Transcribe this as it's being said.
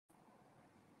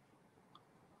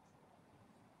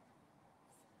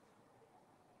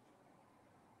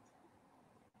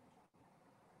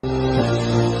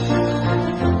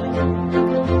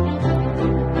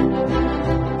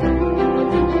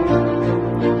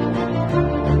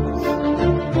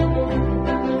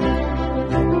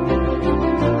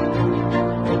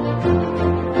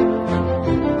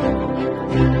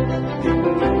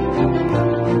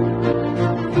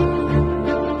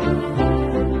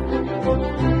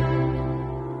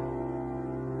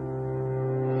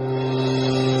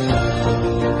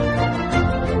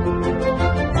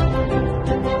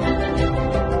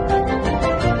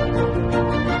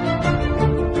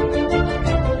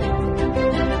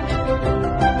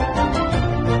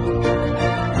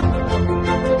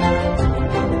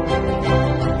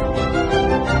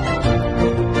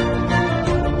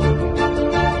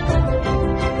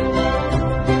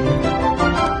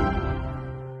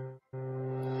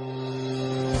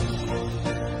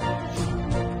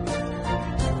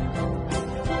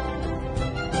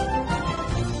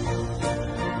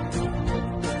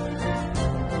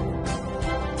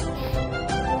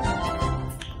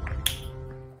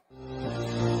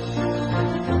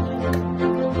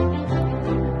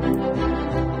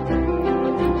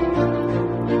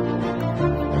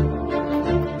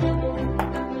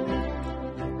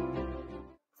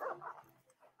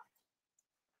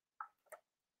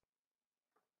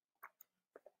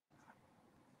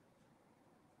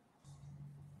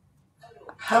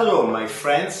Hello, my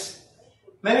friends.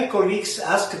 Many colleagues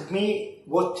asked me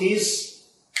what is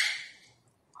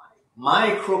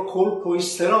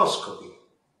microcolpohysteroscopy.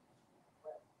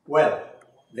 Well,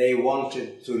 they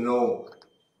wanted to know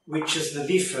which is the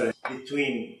difference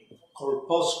between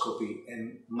colposcopy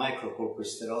and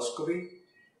microcolpohysteroscopy,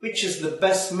 which is the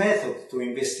best method to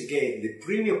investigate the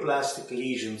premioplastic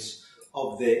lesions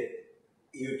of the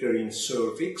uterine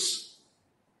cervix,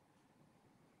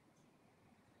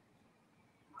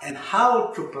 and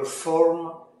how to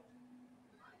perform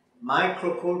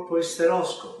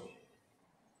microcolpohysteroscopy.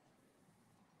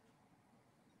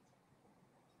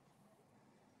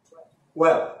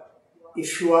 Well,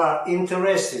 if you are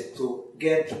interested to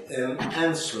get an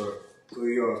answer to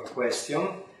your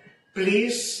question,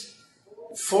 please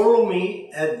follow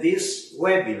me at this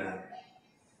webinar.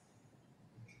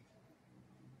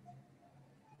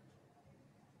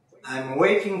 I'm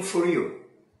waiting for you.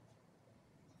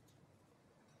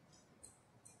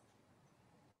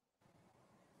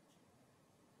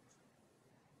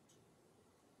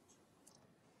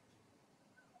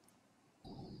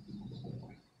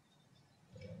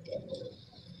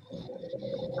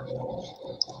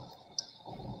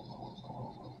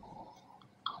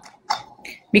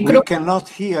 We cannot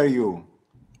hear you.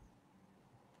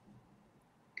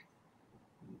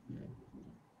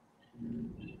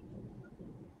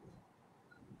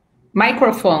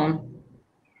 Microphone.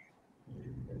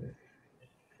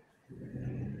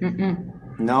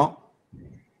 No.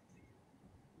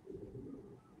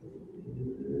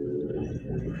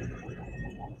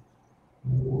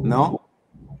 No.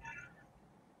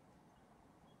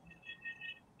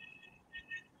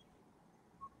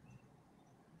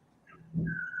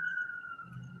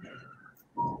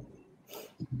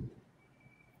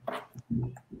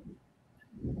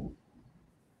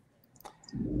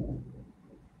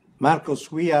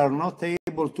 Marcos, we are not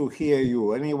able to hear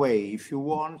you. Anyway, if you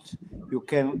want, you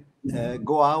can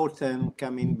go out and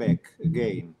come in back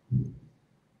again.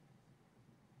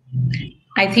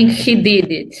 I think he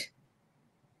did it.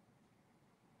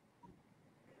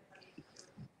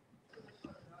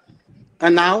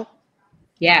 And now?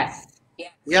 Yes.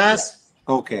 Yes?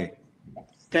 Okay.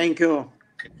 Thank you.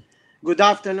 Good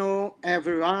afternoon,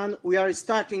 everyone. We are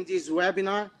starting this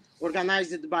webinar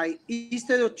organized by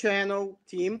Histero Channel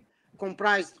team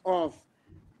comprised of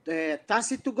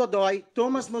Tácito Godoy,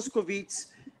 Thomas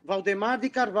Moscovitz, Valdemar de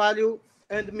Carvalho,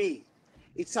 and me.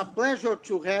 It's a pleasure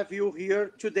to have you here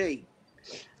today.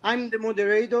 I'm the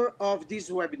moderator of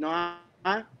this webinar.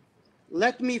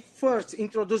 Let me first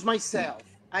introduce myself.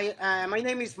 My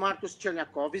name is Marcos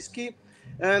Cherniakowski,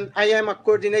 and I am a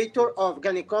coordinator of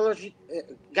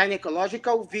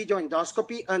gynecological video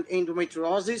endoscopy and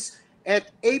endometriosis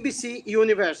at ABC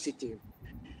University.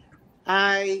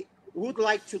 I would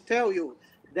like to tell you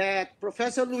that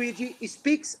Professor Luigi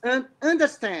speaks and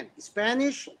understands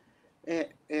Spanish,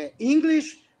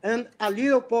 English, and a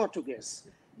little Portuguese.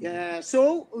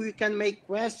 So we can make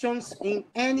questions in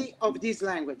any of these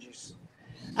languages.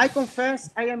 I confess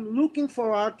I am looking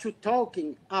forward to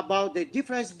talking about the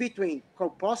difference between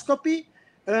colposcopy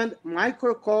and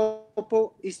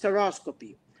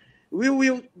microcolpohysteroscopy. We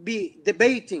will be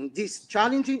debating this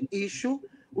challenging issue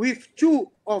with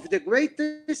two of the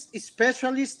greatest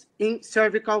specialists in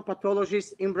cervical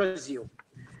pathologies in Brazil.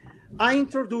 I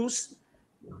introduce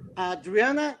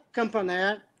Adriana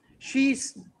Campaner. She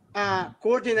is a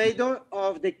coordinator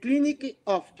of the Clinic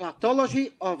of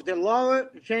Pathology of the Lower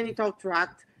Genital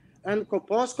Tract and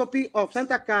Colposcopy of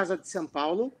Santa Casa de São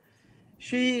Paulo.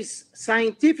 She is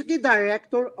scientific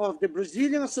director of the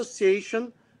Brazilian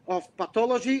Association of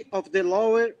Pathology of the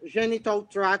Lower Genital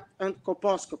Tract and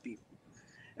Colposcopy.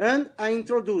 And I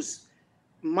introduce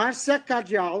Marcia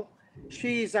Cardial.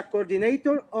 She is a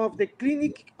coordinator of the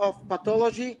Clinic of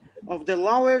Pathology of the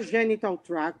Lower Genital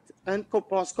Tract and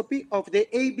Colposcopy of the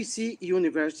ABC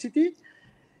University.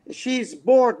 She is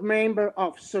board member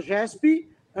of SOGESP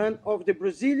and of the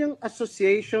Brazilian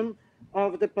Association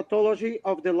of the Pathology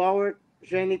of the Lower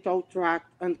Genital Tract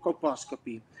and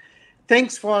Colposcopy.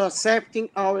 Thanks for accepting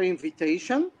our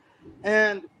invitation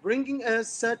and bringing us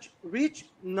such rich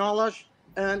knowledge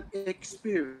and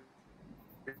experience.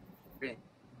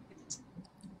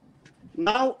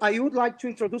 Now, I would like to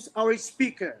introduce our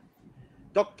speaker.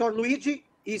 Dr. Luigi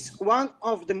is one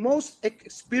of the most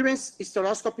experienced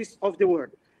hysteroscopists of the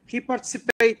world. He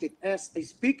participated as a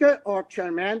speaker or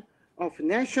chairman of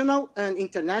national and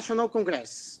international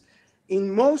congresses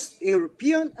in most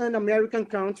European and American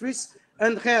countries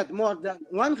and had more than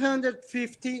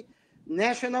 150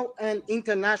 national and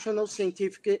international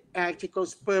scientific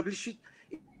articles published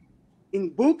in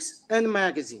books and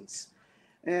magazines.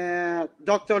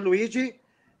 Dr. Luigi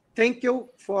thank you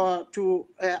to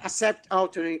accept our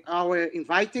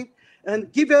inviting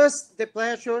and give us the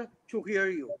pleasure to hear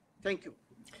you. Thank you.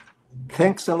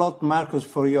 Thanks a lot, Marcus,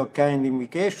 for your kind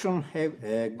invitation.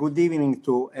 Good evening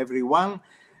to everyone.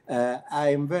 I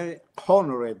am very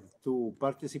honored to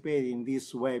participate in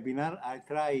this webinar. I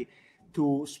try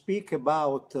to speak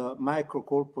about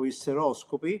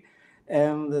microcolpohysteroscopy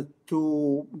and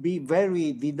to be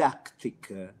very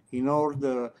didactic in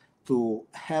order to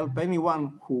help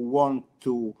anyone who wants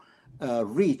to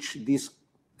reach this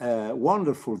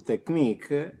wonderful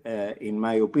technique. In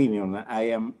my opinion, I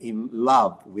am in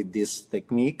love with this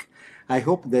technique. I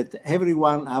hope that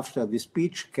everyone after the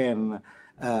speech can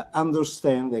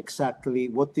understand exactly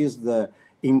what is the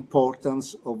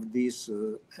importance of this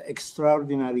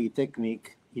extraordinary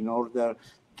technique in order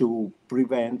to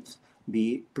prevent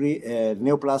the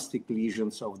neoplastic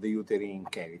lesions of the uterine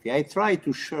cavity. I try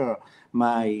to share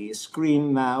my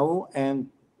screen now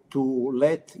and to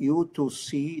let you to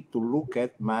look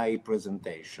at my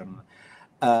presentation.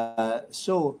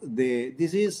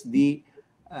 This is the,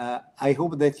 I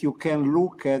hope that you can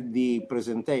look at the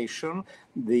presentation.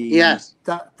 Yes.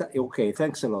 Okay,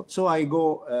 thanks a lot. So I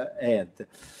go ahead.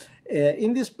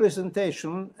 In this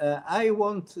presentation, I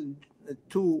want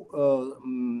to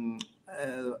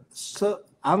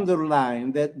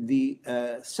underline that the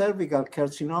cervical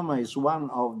carcinoma is one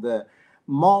of the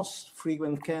most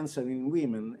frequent cancer in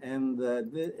women, and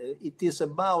it is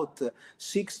about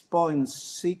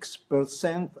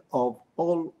 6.6% of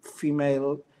all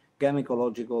female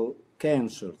gynecological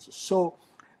cancers. So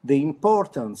the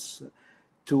importance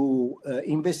to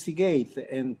investigate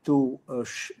and to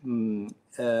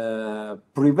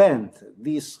prevent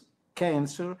this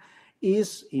cancer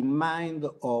is in mind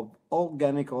of all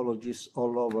gynecologists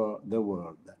all over the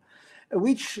world.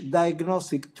 Which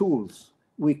diagnostic tools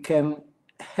we can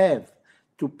have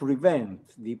to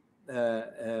prevent the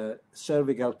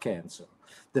cervical cancer?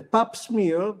 The pap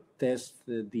smear test,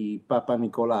 the Papa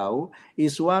Nicolau,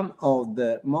 is one of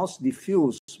the most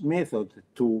diffuse methods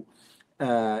to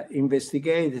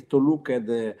investigate, to look at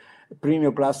the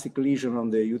preneoplastic lesion on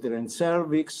the uterine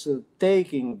cervix,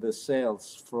 taking the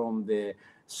cells from the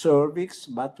cervix,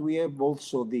 but we have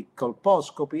also the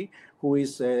colposcopy, who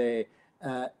is a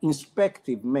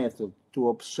inspective method to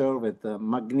observe at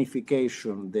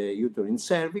magnification the uterine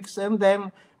cervix. And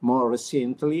then more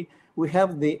recently, we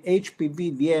have the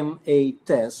HPV DNA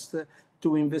test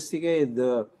to investigate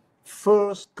the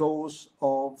first cause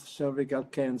of cervical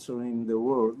cancer in the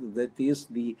world, that is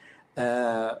the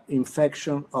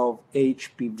infection of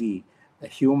HPV, a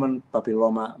human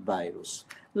papilloma virus.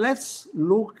 Let's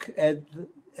look at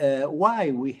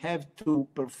why we have to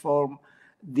perform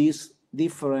these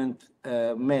different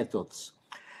methods.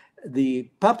 The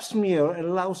pap smear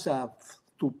allows us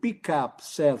to pick up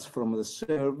cells from the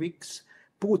cervix,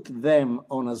 put them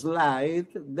on a slide,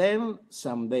 then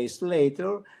some days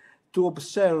later to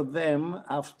observe them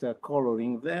after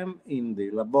coloring them in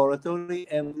the laboratory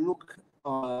and look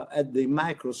at the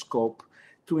microscope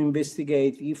to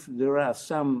investigate if there are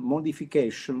some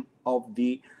modification of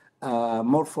the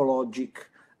morphologic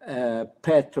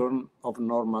pattern of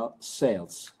normal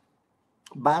cells.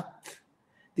 But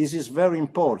this is very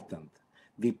important.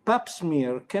 The pap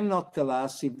smear cannot tell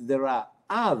us if there are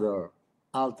other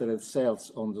altered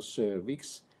cells on the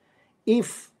cervix,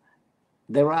 if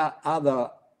there are other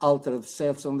altered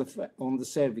cells on the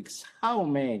cervix, how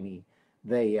many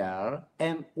they are,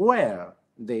 and where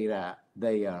they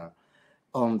are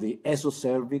on the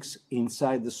esocervix,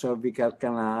 inside the cervical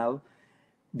canal.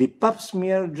 The pap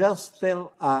smear just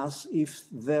tells us if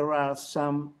there are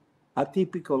some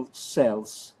atypical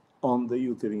cells on the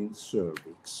uterine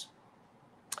cervix.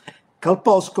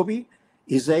 Colposcopy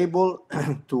is able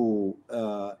to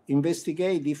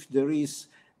investigate if there is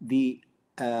the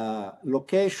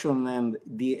location and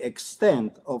the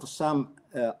extent of some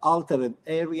altered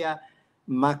area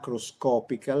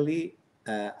macroscopically.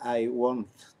 I want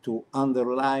to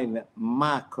underline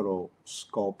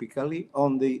macroscopically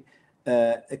on the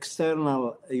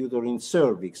external uterine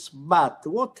cervix. But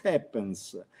what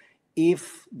happens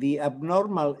if the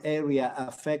abnormal area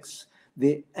affects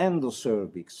the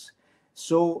endocervix?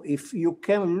 So if you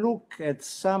can look at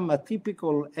some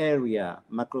atypical area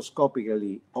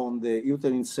macroscopically on the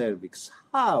uterine cervix,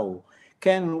 how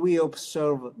can we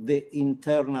observe the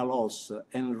internal os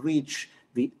and reach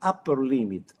the upper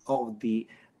limit of the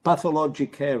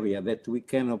pathologic area that we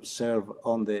can observe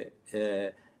on the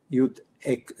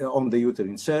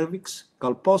uterine cervix?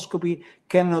 Colposcopy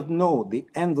cannot know the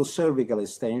endocervical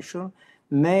extension,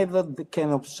 neither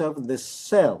can observe the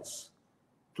cells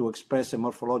to express a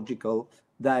morphological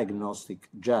diagnostic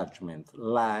judgment,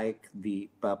 like the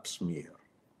pap smear.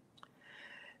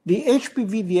 The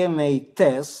HPV DNA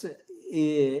test,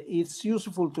 it's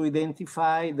useful to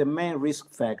identify the main risk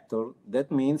factor.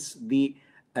 That means the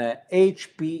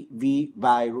HPV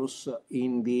virus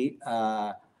in the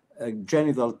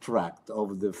genital tract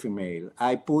of the female.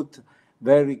 I put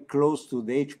very close to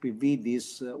the HPV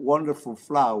this wonderful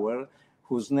flower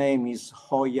whose name is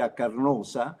Hoya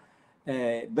carnosa,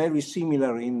 very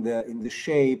similar in the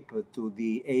shape to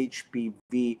the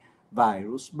HPV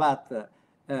virus, but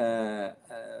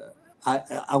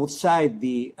outside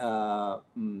the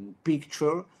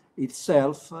picture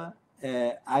itself,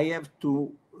 I have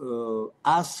to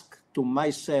ask to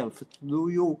myself,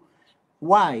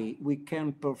 why we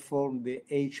can perform the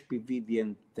HPV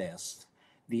DNA test?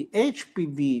 The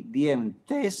HPV DNA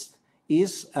test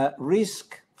is a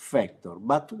risk factor,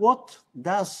 but what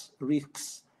does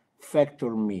risk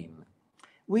factor mean?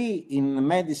 We in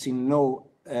medicine know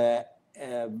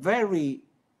very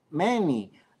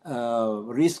many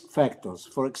risk factors.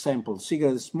 For example,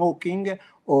 cigarette smoking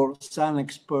or sun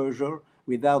exposure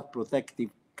without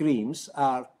protective creams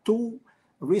are two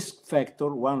risk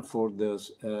factors, one for the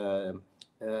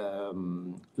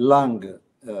lung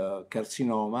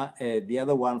carcinoma, the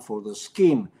other one for the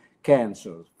skin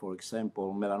cancer, for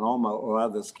example, melanoma or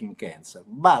other skin cancer.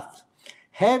 But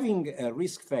having a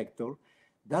risk factor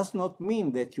does not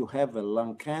mean that you have a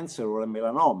lung cancer or a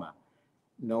melanoma,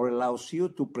 nor allows you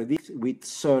to predict with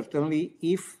certainty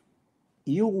if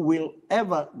you will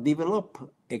ever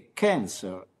develop a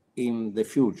cancer in the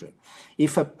future.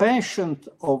 If a patient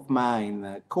of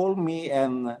mine call me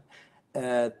and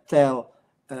tell,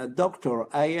 doctor,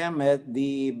 I am at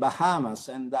the Bahamas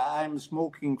and I'm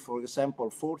smoking, for example,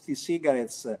 40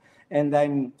 cigarettes and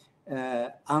I'm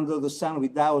under the sun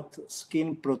without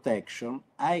skin protection,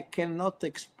 I cannot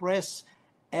express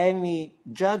any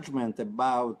judgment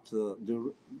about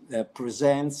the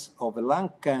presence of a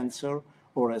lung cancer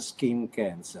or a skin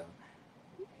cancer.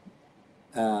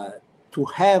 To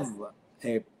have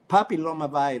a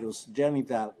papillomavirus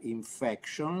genital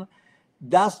infection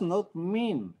does not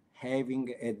mean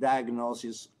having a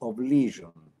diagnosis of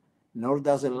lesion, nor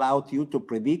does it allow you to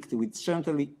predict with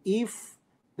certainty if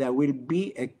there will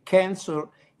be a cancer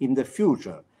in the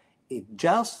future. It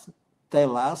just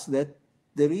tells us that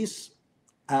there is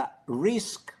a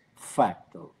risk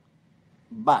factor.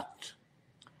 But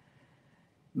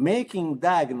making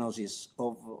diagnosis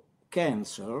of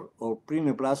cancer or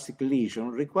perineoplastic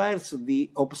lesion requires the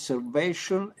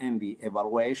observation and the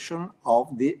evaluation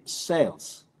of the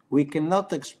cells. We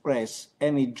cannot express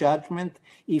any judgment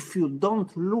if you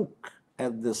don't look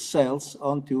at the cells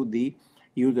onto the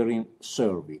uterine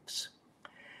cervix.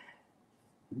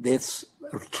 That's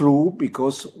true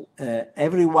because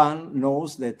everyone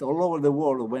knows that all over the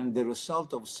world, when the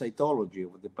result of cytology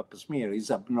of the pap smear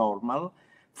is abnormal,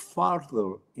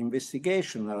 further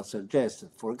investigation are suggested.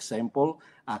 For example,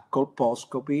 a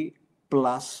colposcopy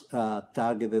plus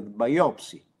targeted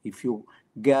biopsy. If you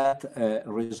get a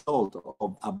result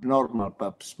of abnormal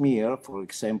pap smear, for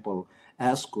example,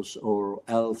 ASCUS or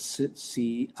LCIL,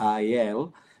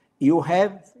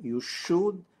 you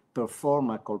should perform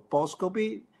a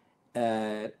colposcopy,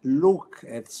 look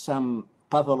at some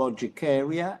pathologic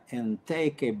area and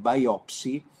take a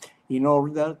biopsy in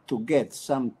order to get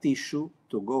some tissue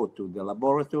to go to the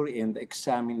laboratory and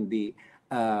examine the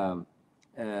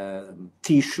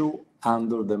tissue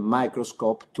under the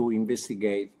microscope to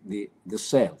investigate the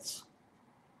cells.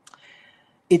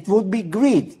 It would be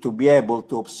great to be able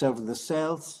to observe the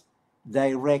cells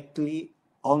directly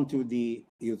onto the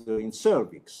uterine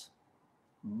cervix.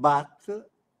 But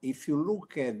if you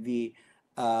look at the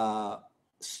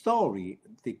story,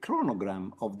 the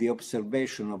chronogram of the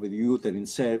observation of the uterine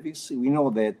cervix, we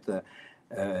know that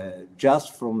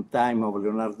just from time of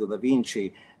Leonardo da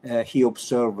Vinci, he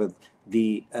observed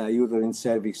the uterine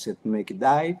cervix at naked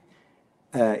eye.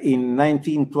 In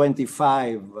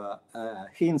 1925,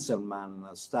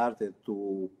 Hinzelmann started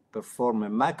to perform a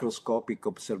microscopic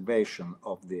observation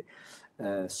of the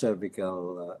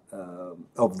cervical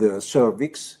of the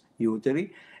cervix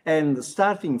uteri, and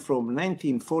starting from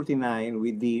 1949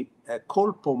 with the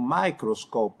colpo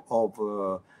microscope of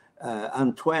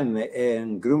Antoine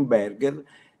and Grünberger,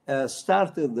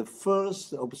 started the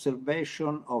first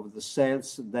observation of the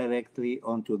cells directly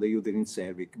onto the uterine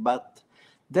cervix. But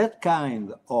that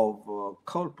kind of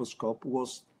colposcope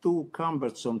was too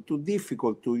cumbersome, too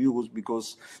difficult to use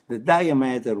because the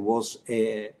diameter was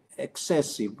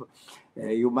excessive.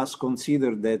 You must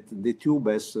consider that the tube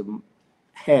has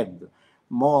had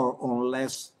more or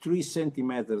less 3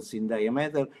 centimeters in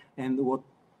diameter, and what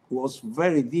was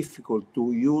very difficult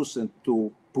to use and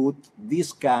to put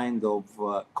this kind of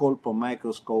colpo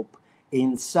microscope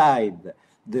inside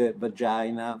the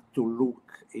vagina to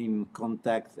look in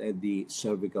contact at the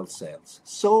cervical cells.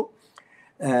 So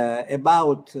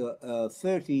about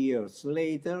 30 years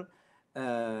later,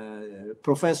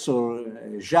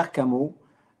 Professor Jacques Camus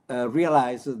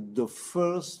realized the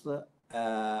first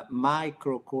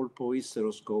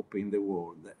microcolpohysteroscope in the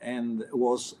world, and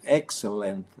was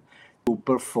excellent to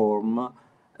perform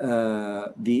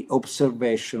the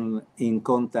observation in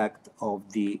contact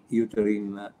of the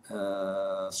uterine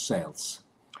cells.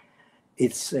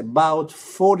 It's about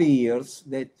 40 years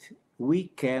that we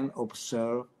can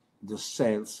observe the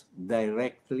cells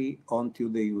directly onto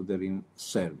the uterine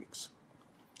cervix.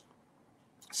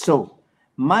 So,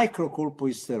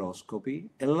 microcolpohysteroscopy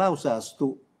allows us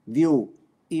to view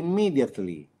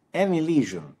immediately any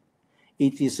lesion.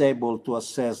 It is able to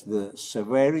assess the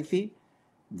severity,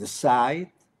 the size,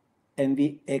 and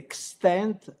the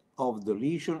extent of the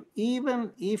lesion,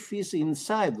 even if it's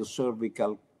inside the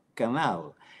cervical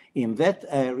canal, in that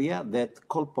area that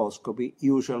colposcopy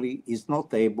usually is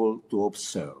not able to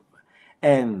observe.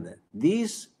 And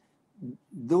this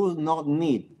does not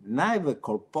need neither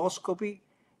colposcopy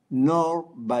nor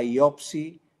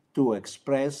biopsy to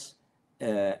express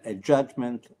a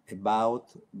judgment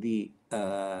about the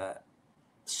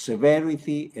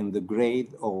severity and the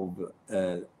grade of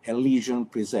a lesion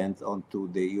present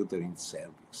onto the uterine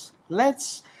cervix.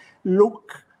 Let's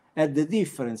look at the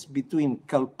difference between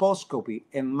colposcopy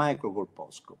and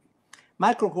microcolposcopy.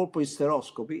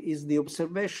 Microcolpohysteroscopy is the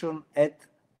observation at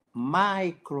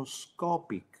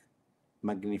microscopic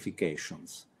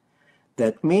magnifications.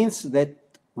 That means that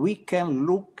we can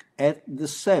look at the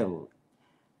cell,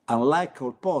 unlike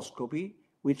colposcopy,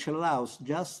 which allows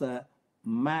just a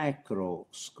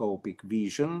macroscopic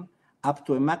vision up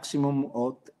to a maximum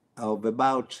of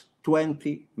about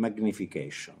 20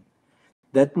 magnification.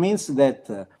 That means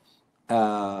that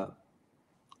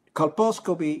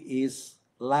colposcopy is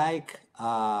like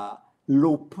a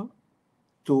loop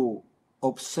to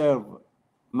observe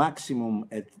maximum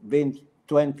at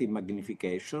 20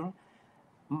 magnification.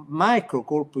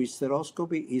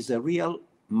 Microcolpohysteroscopy is a real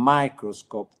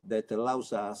microscope that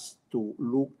allows us to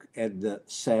look at the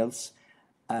cells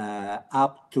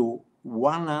up to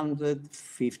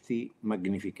 150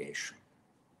 magnification.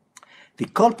 The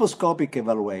colposcopic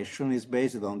evaluation is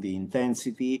based on the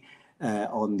intensity,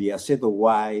 on the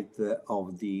aceto-white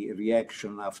of the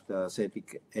reaction after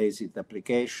acetic acid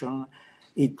application.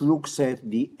 It looks at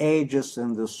the edges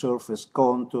and the surface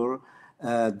contour,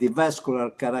 the vascular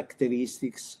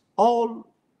characteristics. All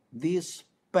these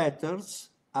patterns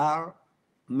are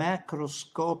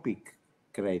macroscopic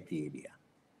criteria.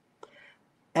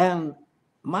 And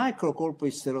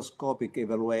microcolpohysteroscopic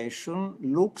evaluation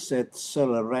looks at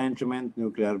cell arrangement,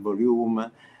 nuclear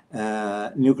volume,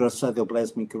 nuclear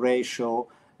cytoplasmic ratio,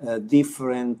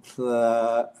 different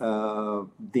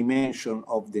dimension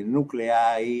of the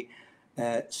nuclei.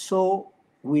 So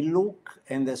we look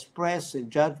and express a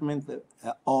judgment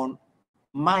on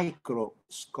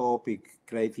microscopic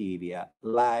criteria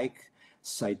like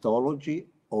cytology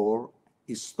or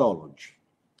histology.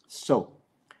 So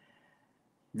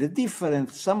the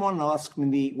difference, someone asked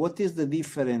me, what is the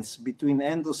difference between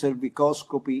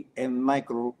endocervicoscopy and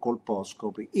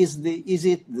microcolposcopy? Is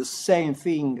it the same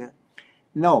thing?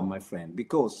 No, my friend,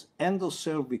 because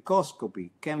endocervicoscopy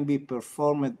can be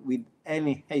performed with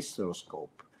any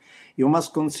hysteroscope. You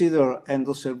must consider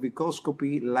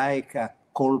endocervicoscopy like a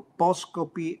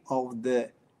colposcopy of the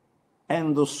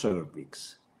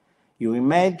endocervix. You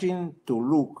imagine to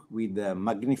look with a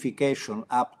magnification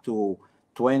up to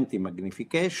 20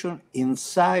 magnification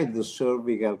inside the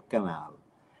cervical canal.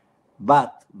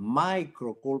 But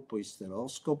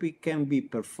microcolpohysteroscopy can be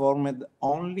performed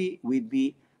only with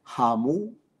the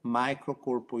HAMU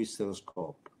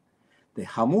microcolpohysteroscope. The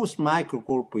HAMU's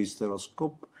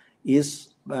microcolpohysteroscope is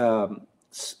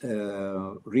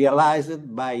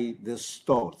realized by the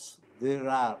stores. There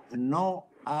are no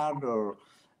other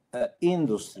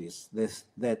industries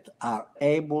that are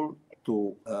able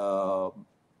to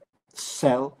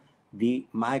sell the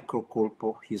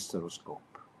microcolpohysteroscope.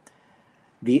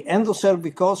 The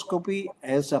endocervicoscopy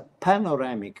has a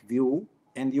panoramic view,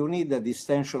 and you need a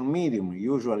distension medium.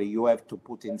 Usually you have to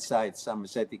put inside some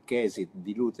acetic acid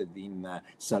diluted in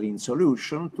saline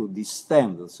solution to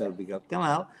distend the cervical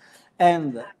canal,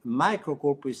 and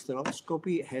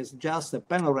microcolpohysteroscopy has just a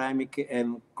panoramic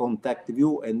and contact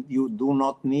view, and you do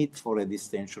not need for a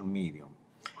distension medium.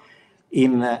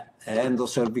 In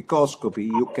endocervicoscopy,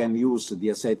 you can use the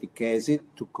acetic acid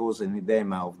to cause an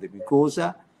edema of the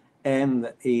mucosa,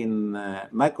 And in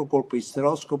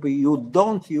microcolpohysteroscopy, you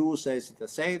don't use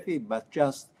acetacetate, but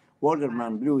just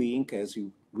Waterman blue ink, as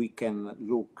we can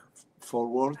look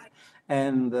forward,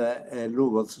 and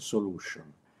Lugol's solution.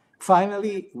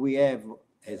 Finally, we have,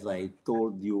 as I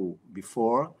told you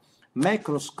before,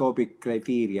 macroscopic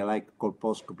criteria like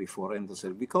colposcopy for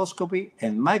endocervicoscopy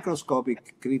and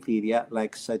microscopic criteria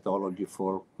like cytology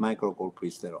for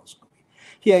microcolpohysteroscopy.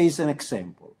 Here is an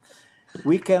example.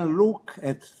 We can look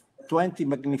at 20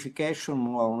 magnification,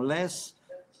 more or less,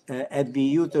 at the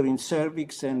uterine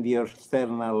cervix and the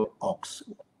external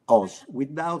os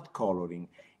without coloring.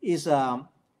 Is a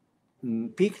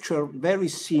picture very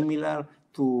similar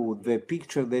to the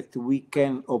picture that we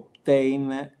can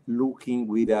obtain looking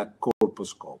with a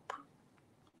colposcope.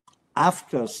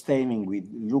 After staining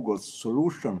with Lugol's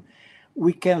solution,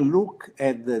 we can look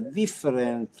at the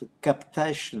different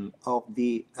captation of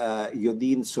the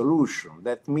iodine solution.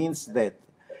 That means that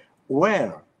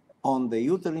where on the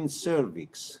uterine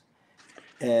cervix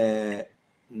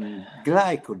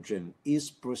glycogen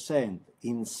is present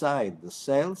inside the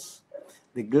cells,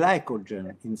 the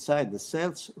glycogen inside the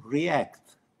cells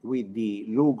react with the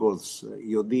Lugol's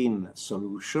iodine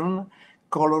solution,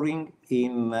 coloring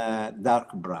in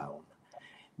dark brown.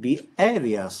 The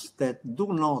areas that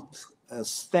do not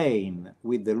stain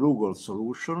with the Lugol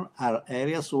solution are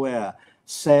areas where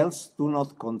cells do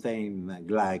not contain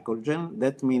glycogen.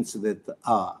 That means that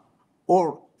are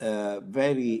or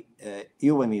very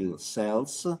juvenile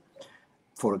cells,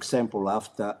 for example,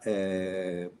 after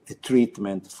a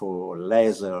treatment for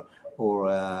laser or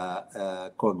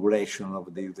coagulation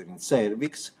of the uterine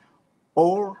cervix,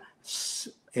 or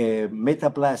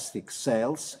metaplastic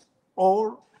cells,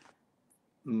 or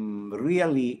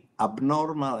really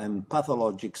abnormal and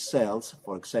pathologic cells,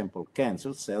 for example,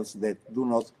 cancer cells that do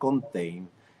not contain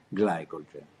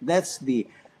glycogen. That's the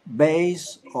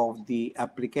base of the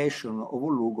application of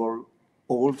Lugol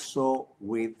also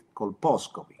with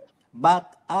colposcopy.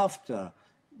 But after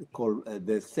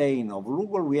the stain of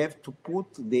Lugol, we have to put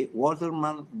the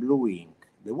Waterman blue ink.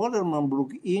 The Waterman blue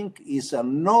ink is a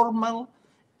normal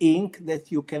ink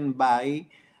that you can buy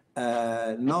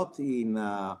not in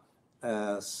a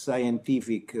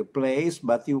scientific place,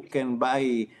 but you can buy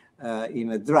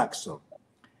in a drugstore.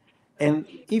 And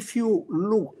if you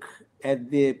look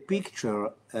at the picture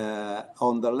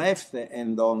on the left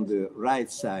and on the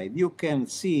right side, you can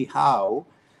see how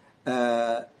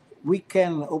we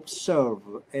can observe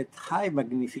at high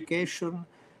magnification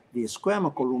the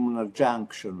squamocolumnar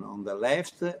junction on the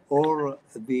left or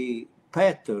the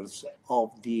patterns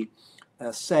of the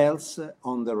cells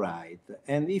on the right.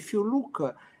 And if you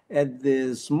look at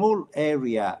the small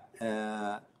area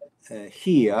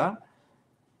here,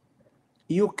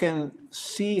 you can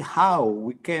see how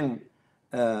we can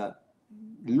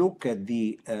look at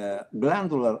the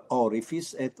glandular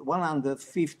orifice at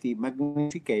 150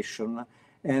 magnification,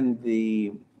 and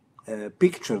the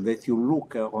picture that you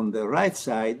look on the right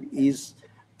side is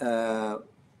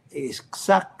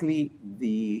exactly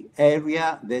the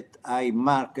area that I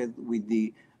marked with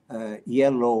the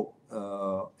yellow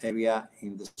area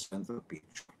in the central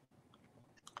picture.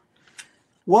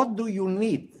 What do you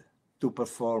need to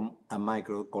perform a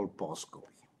microcolposcopy?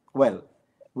 Well,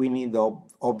 we need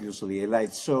obviously a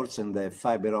light source and a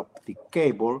fiber optic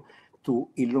cable to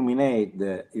illuminate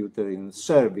the uterine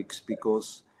cervix,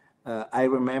 because I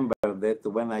remember that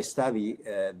when I studied,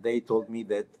 they told me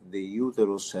that the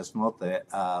uterus has not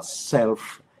a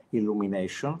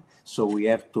self-illumination, so we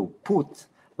have to put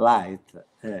light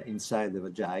inside the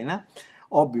vagina.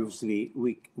 Obviously,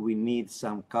 we need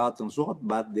some cotton swab,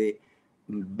 but the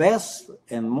best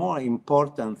and more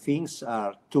important things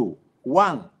are two.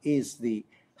 One is the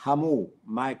Hamu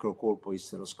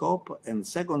microcolpohysteroscope, and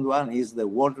second one is the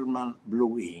Waterman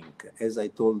blue ink, as I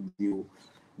told you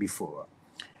before.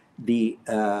 The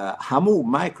Hamu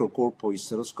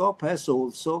microcolpohysteroscope has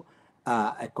also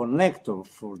a connector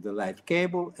for the light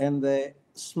cable and a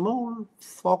small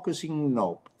focusing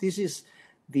knob. This is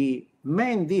the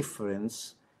main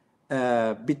difference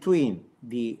between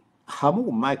the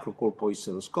Hamu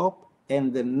microcolpohysteroscope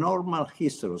and the normal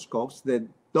hysteroscopes that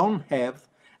don't have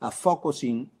a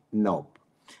focusing knob.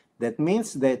 That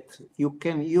means that you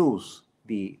can use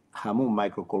the Hamu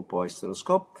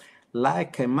microcolpohysteroscope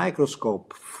like a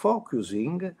microscope,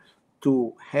 focusing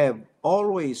to have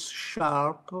always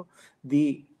sharp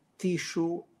the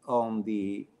tissue on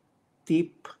the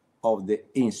tip of the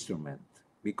instrument,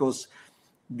 because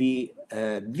the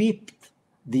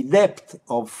depth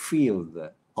of field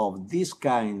of this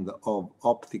kind of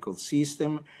optical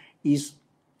system is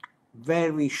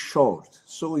very short,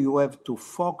 so you have to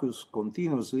focus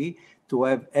continuously to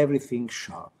have everything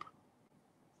sharp.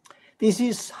 This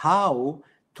is how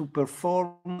to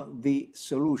perform the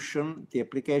solution, the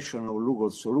application of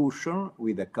Lugol solution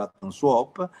with a cotton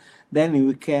swab. Then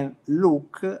we can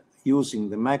look using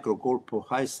the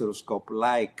microcolpohysteroscope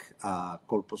like a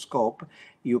colposcope.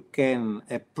 You can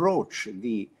approach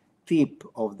the tip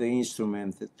of the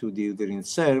instrument to the uterine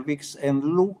cervix and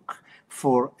look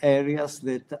for areas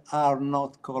that are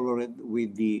not colored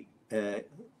with the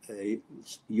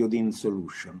iodine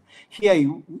solution. Here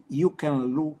you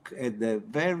can look at the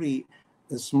very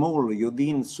small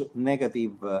iodine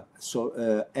negative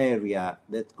area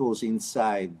that goes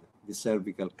inside the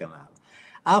cervical canal.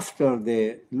 After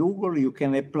the Lugol, you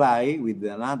can apply with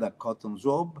another cotton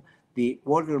swab the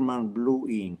Waterman blue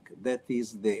ink. That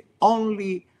is the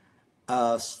only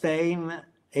stain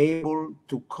able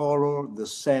to color the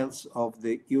cells of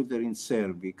the uterine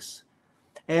cervix.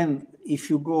 And if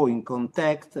you go in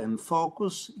contact and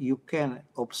focus, you can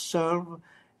observe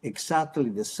exactly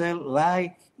the cell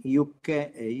like you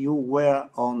were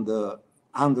on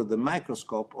under the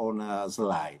microscope on a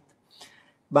slide.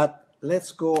 But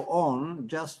let's go on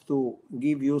just to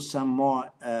give you some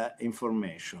more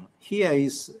information. Here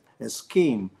is a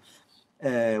scheme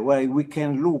where we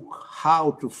can look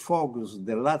how to focus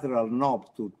the lateral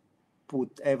knob to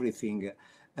put everything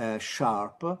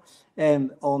sharp.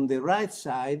 And on the right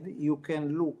side, you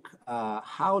can look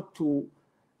how to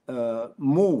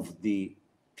move the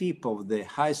tip of the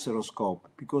hysteroscope,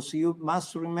 because you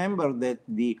must remember that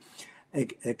the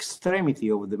extremity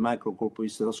of the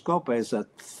microcolpohysteroscope has a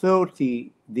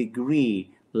 30-degree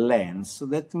lens.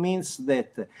 That means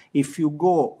that if you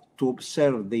go to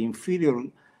observe the inferior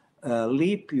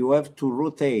lip, you have to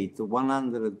rotate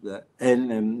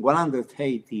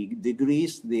 180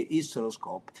 degrees the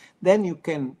hysteroscope. Then you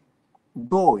can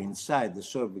go inside the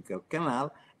cervical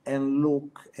canal and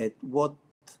look at what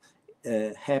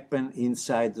happened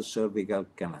inside the cervical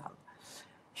canal.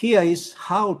 Here is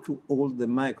how to hold the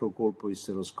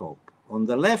microcolpohysteroscope. On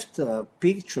the left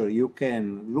picture, you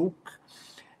can look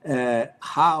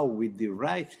how with the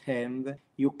right hand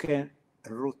you can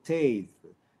rotate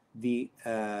the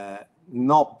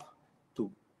knob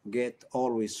to get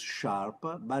always sharp.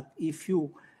 But if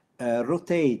you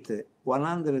rotate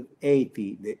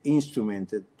 180 the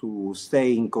instrument to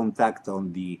stay in contact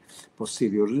on the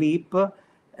posterior lip,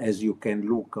 as you can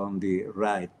look on the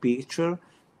right picture,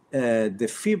 the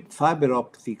fiber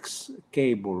optics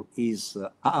cable is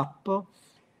up,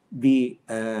 the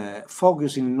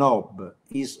focusing knob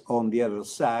is on the other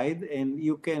side, and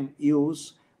you can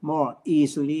use more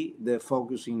easily the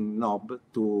focusing knob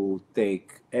to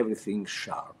take everything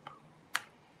sharp.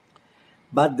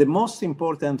 But the most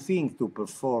important thing to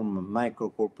perform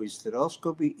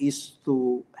microcolpohysteroscopy is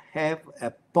to have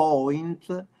a point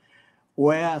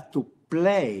where to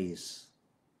place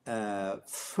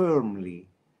firmly,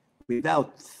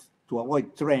 without to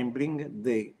avoid trembling,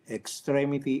 the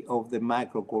extremity of the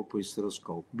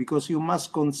microcolpohysteroscope, because you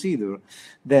must consider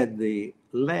that the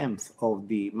length of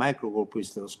the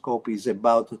microcolpohysteroscope is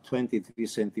about 23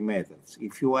 centimeters.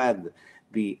 If you add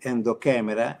the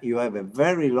endocamera, you have a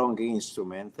very long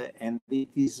instrument, and it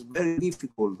is very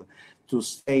difficult to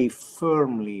stay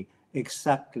firmly,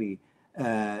 exactly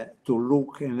to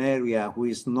look an area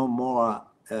which is no more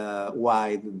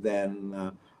wide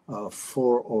than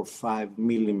 4 or 5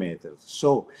 millimeters.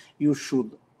 So you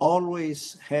should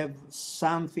always have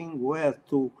something where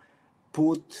to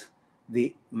put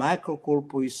the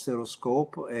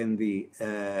microcolpohysteroscope, and the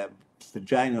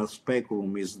vaginal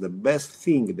speculum is the best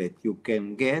thing that you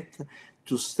can get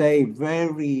to stay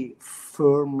very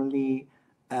firmly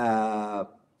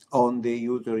on the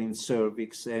uterine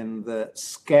cervix and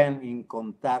scan in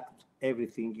contact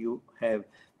everything you have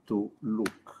to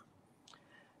look.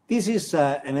 This is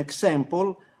an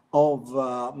example of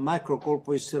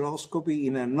microcolpohysteroscopy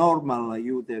in a normal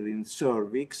uterine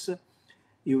cervix.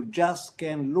 You just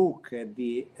can look at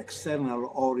the external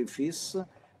orifice,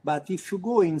 but if you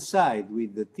go inside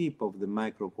with the tip of the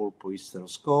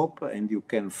microcolpohysteroscope and you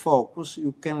can focus,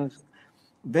 you can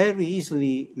very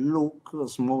easily look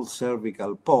small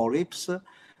cervical polyps,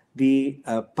 the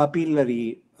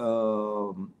papillary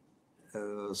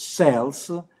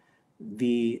cells,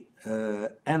 the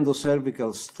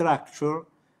endocervical structure,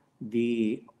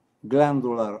 the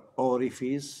glandular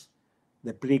orifice,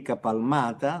 the plica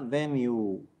palmata. Then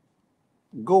you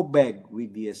go back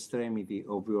with the extremity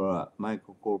of your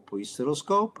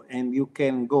microcolpohysteroscope, and you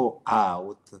can go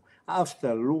out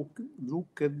after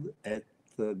looked at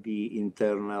the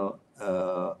internal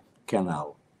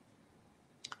canal.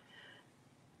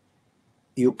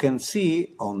 You can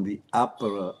see on the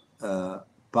upper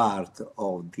part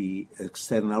of the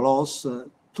external os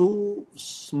two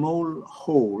small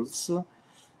holes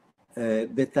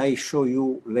that I show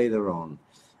you later on.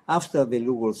 After the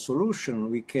Lugol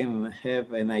solution, we can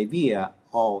have an idea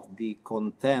of the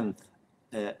content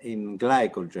in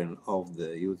glycogen of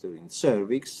the uterine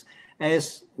cervix,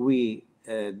 as we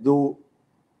do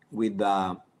with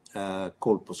the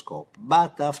colposcope.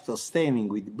 But after staining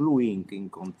with blue ink in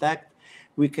contact,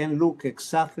 we can look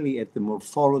exactly at the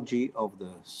morphology of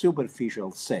the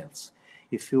superficial cells.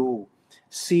 If you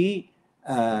see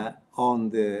on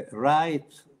the right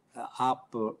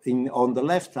upper, on the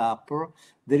left upper,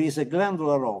 there is a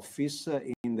glandular office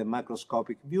in the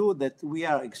macroscopic view that we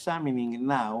are examining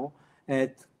now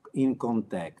in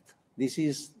contact. This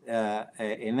is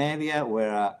an area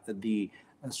where the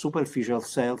superficial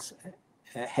cells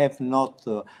have not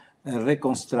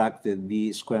reconstructed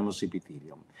the squamous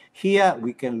epithelium. Here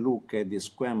we can look at the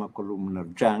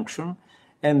squamocolumnar junction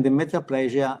and the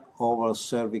metaplasia over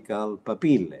cervical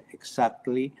papillae,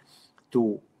 exactly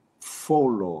to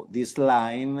follow this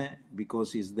line,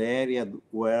 because it's the area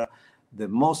where the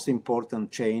most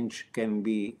important change can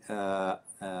be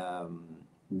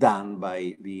done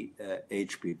by the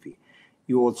HPV.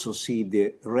 You also see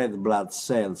the red blood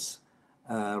cells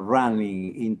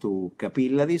running into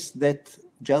capillaries, that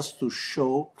just to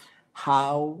show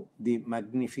how the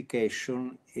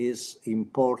magnification is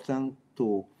important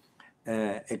to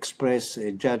express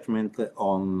a judgment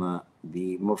on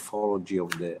the morphology of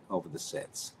the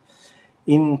cells.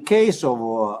 In case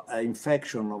of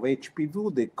infection of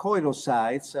HPV, the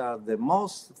chorocytes are the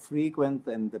most frequent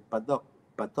and the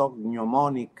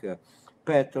pathognomonic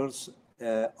patterns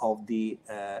of the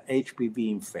HPV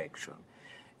infection.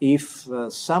 If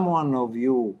someone of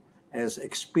you has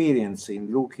experience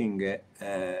in looking at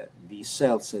the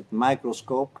cells at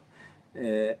microscope,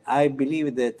 I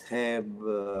believe that have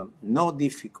no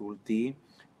difficulty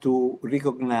to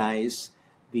recognize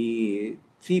the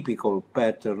typical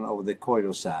pattern of the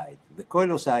chorocyte. The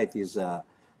chorocyte is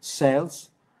cells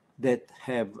that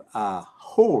have a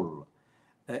hole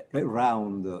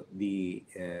around the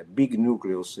big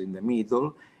nucleus in the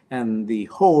middle, and the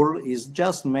hole is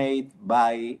just made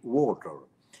by water.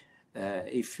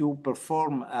 If you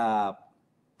perform a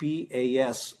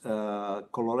PAS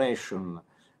coloration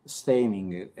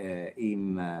staining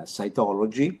in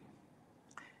cytology,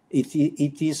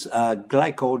 it is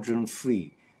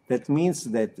glycogen-free. That means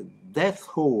that that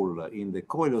hole in the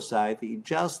chorocyte is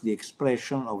just the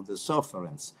expression of the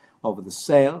sufferance of the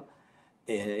cell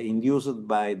induced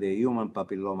by the human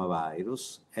papilloma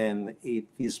virus, and it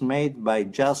is made by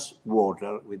just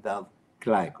water without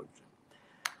glycogen.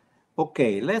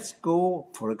 Okay, let's go,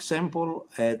 for example,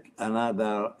 at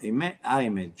another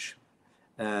image.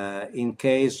 In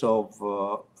case of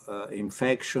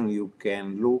infection, you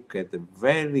can look at a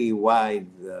very wide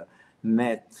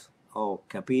net of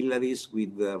capillaries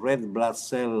with the red blood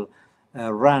cell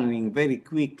running very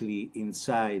quickly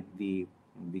inside the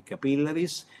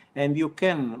capillaries, and you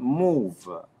can move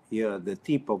here the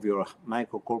tip of your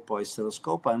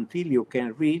microcolpohysteroscope until you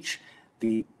can reach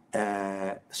the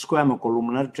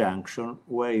squamocolumnar junction,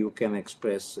 where you can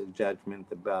express a judgment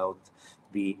about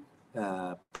the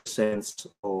presence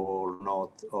or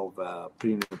not of a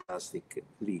preneoplastic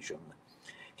lesion.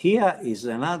 Here is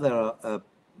another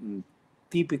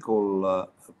typical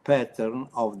pattern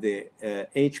of the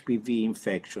HPV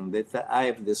infection that I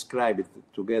have described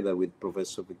together with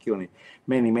Professor Vecchioni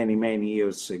many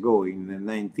years ago in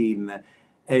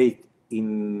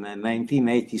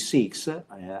 1986,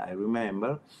 I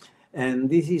remember, and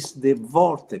this is the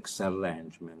vortex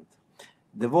arrangement.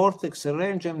 The vortex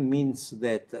arrangement means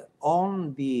that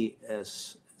on the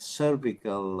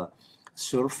cervical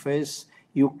surface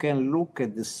you can look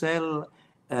at the cell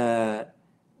that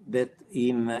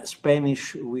in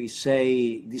Spanish we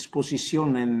say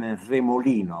disposición en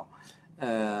remolino.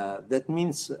 That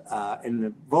means a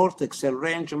vortex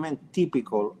arrangement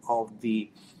typical of the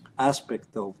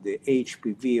aspect of the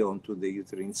HPV onto the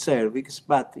uterine cervix.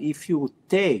 But if you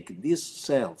take these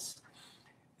cells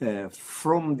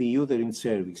from the uterine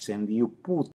cervix and you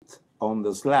put on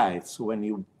the slides when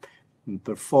you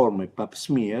perform a pap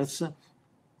smears,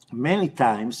 many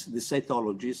times the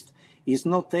cytologist is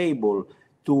not able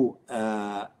to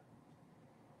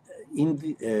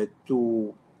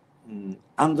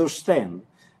understand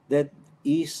that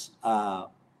is an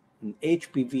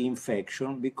HPV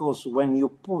infection, because when you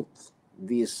put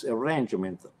this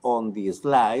arrangement on the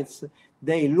slides,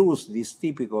 they lose this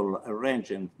typical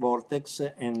arrangement vortex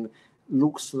and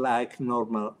looks like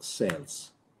normal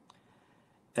cells.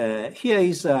 Here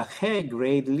is a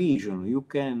high-grade lesion. You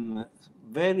can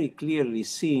very clearly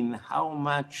see how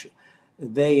much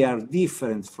they are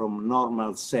different from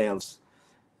normal cells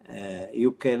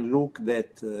you can look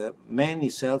that many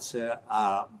cells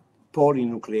are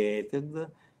polynucleated,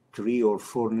 3 or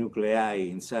 4 nuclei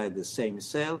inside the same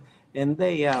cell, and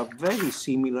they are very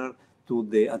similar to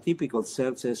the atypical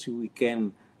cells as we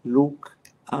can look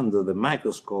under the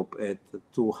microscope at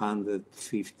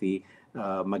 250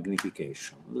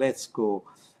 magnification. Let's go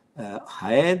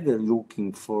ahead,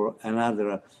 looking for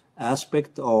another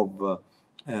aspect of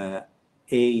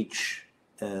HSIL.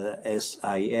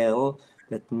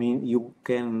 That means you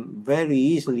can very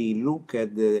easily look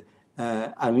at the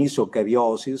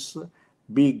anisokaryosis,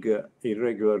 big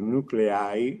irregular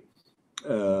nuclei,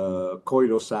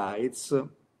 koilocytes,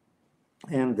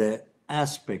 and the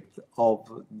aspect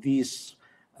of this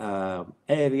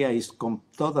area is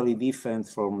totally different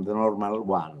from the normal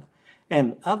one.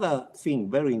 And other thing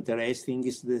very interesting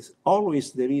is this: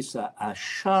 always there is a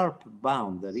sharp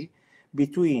boundary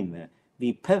between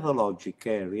the pathologic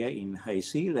area in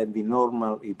HSIL and the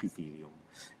normal epithelium.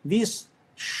 This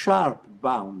sharp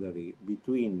boundary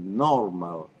between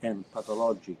normal and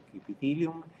pathologic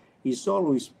epithelium is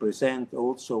always present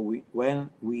also when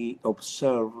we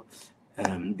observe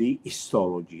the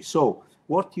histology. So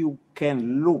what you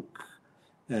can look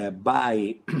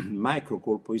by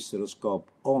microcolpohysteroscope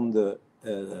on the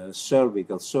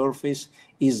cervical surface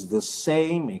is the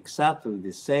same, exactly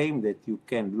the same that you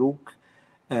can look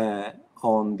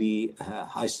on the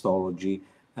histology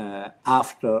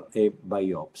after a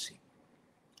biopsy.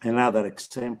 Another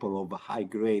example of a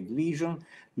high-grade lesion,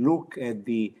 look at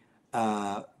the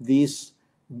these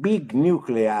big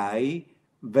nuclei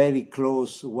very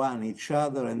close one each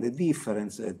other, and the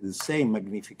difference at the same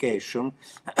magnification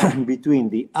between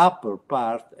the upper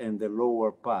part and the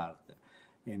lower part.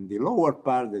 In the lower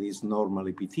part, there is normal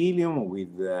epithelium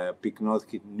with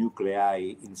pycnotic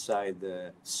nuclei inside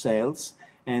the cells,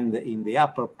 and in the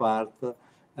upper part,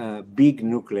 big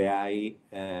nuclei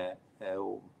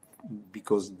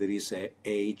because there is a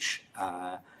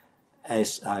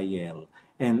HSIL.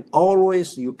 And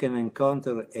always you can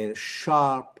encounter a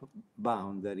sharp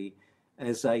boundary,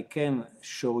 as I can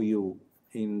show you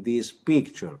in this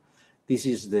picture. This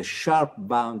is the sharp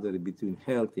boundary between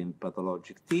healthy and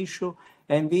pathologic tissue,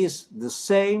 and is the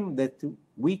same that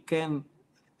we can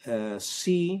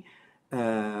see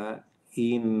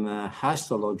in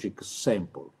histologic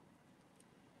sample.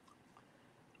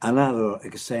 Another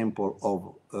example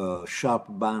of sharp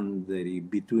boundary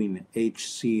between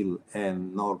HSIL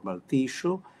and normal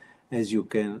tissue, as you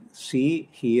can see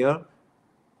here,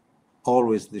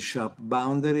 always the sharp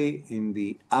boundary. In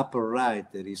the upper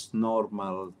right, there is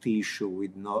normal tissue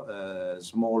with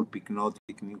small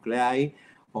pycnotic nuclei.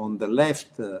 On the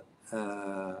left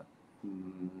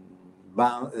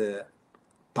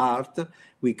part,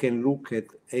 we can look at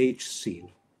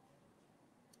HSIL.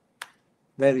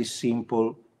 Very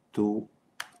simple to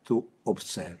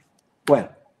observe.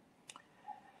 Well,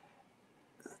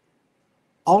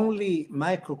 only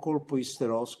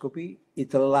microcolpohysteroscopy,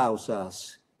 it allows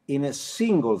us in a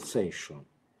single session.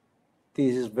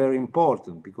 This is very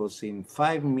important because in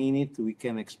 5 minutes we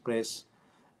can express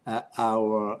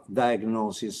our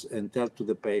diagnosis and tell to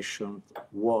the patient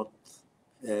what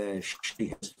she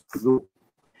has to do.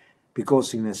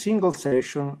 Because in a single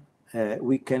session,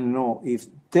 we can know if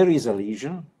there is a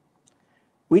lesion,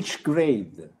 which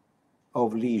grade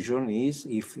of lesion is,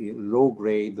 if low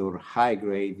grade or high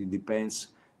grade, it depends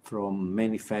from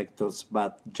many factors,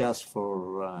 but just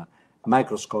for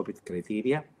microscopic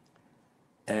criteria,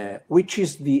 which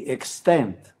is the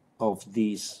extent of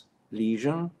this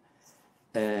lesion,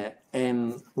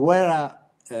 and where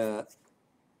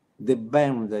the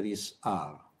boundaries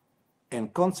are.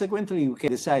 And consequently, you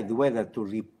can decide whether to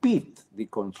repeat the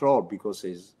control because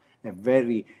it's a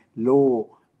very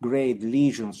low grade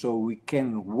lesion, so we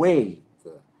can wait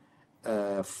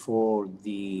for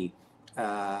the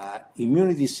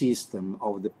immunity system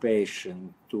of the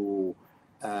patient to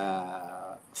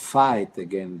fight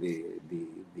against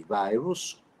the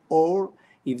virus, or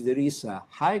if there is a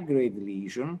high grade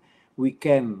lesion, we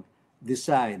can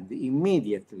decide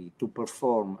immediately to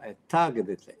perform a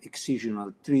targeted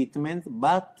excisional treatment,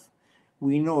 but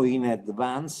we know in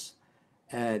advance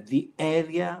the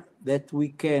area that we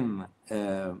can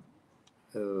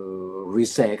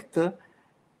resect,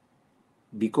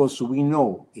 because we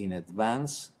know in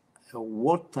advance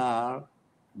what are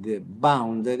the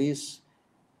boundaries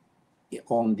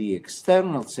on the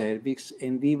external cervix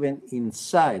and even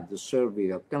inside the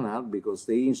cervical canal, because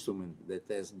the instrument that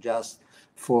has just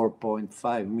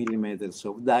 4.5 millimeters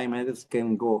of diameter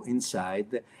can go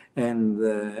inside, and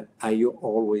I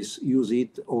always use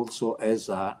it also as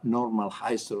a normal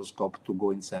hysteroscope to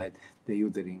go inside the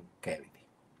uterine cavity.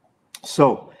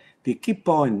 So The key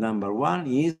point number one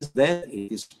is that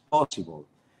it is possible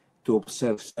to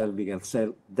observe cervical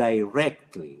cell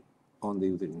directly on the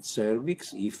uterine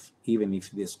cervix, even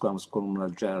if the squamous columnar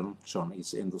junction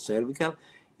is endocervical,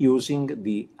 using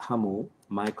the HAMU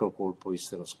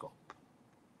microcolpohysteroscope.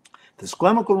 The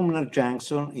squamous columnar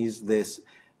junction is this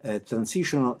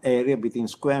transitional area between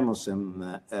squamous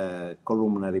and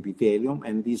columnar epithelium,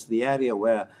 and is the area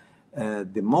where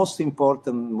the most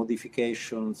important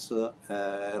modifications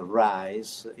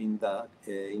rise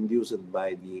induced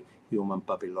by the human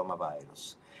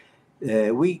papillomavirus.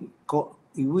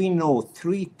 We know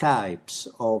three types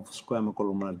of squamous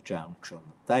columnar junction.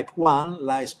 Type 1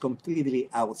 lies completely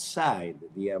outside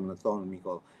the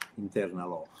anatomical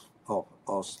internal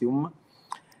ostium.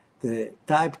 The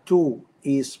type 2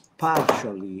 is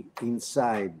partially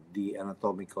inside the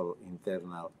anatomical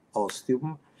internal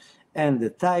ostium, and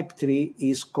the type 3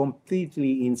 is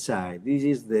completely inside. This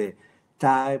is the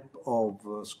type of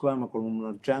squamous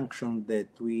columnar junction that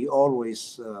we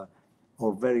always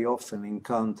or very often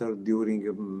encounter during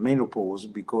menopause,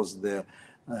 because the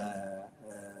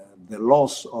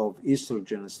loss of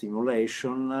estrogen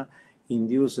stimulation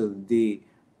induces the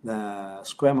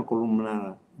squamous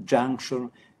columnar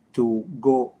junction to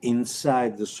go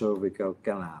inside the cervical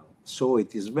canal. So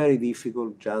it is very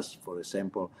difficult, just for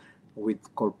example, with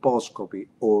colposcopy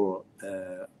or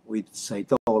with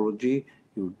cytology,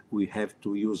 we have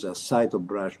to use a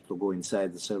cytobrush to go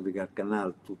inside the cervical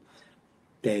canal to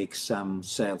take some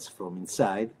cells from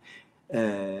inside.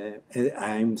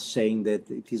 I'm saying that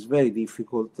it is very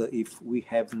difficult if we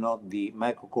have not the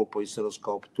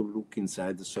microcolpohysteroscope to look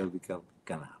inside the cervical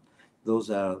canal.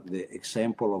 Those are the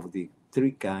example of the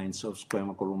three kinds of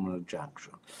squamous columnar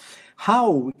junction. How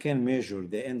we can measure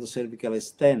the endocervical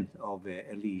extent of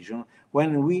a lesion?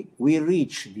 When we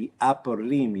reach the upper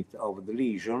limit of the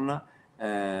lesion,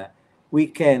 we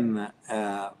can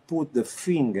put the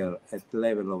finger at the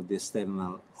level of the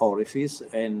external orifice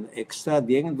and extract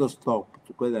the endoscope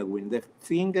together with the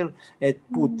finger and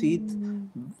put it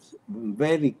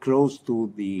very close to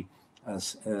the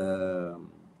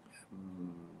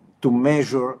to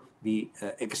measure the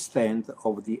extent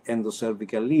of the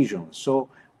endocervical lesion. So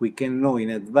we can know in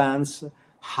advance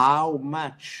how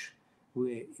much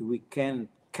we can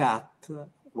cut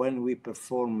when we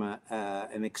perform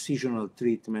an excisional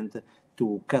treatment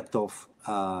to cut off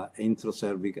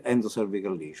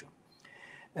endocervical lesion.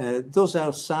 Those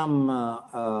are some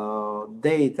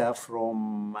data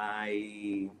from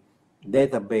my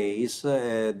database,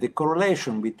 the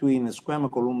correlation between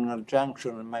squamous columnar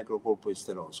junction and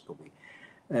microcolpohysteroscopy.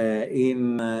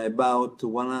 In about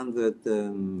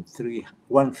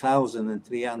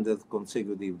 1,300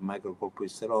 consecutive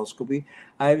microcolpohysteroscopy,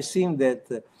 I've seen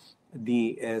that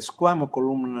the squamous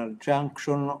columnar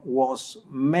junction was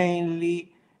mainly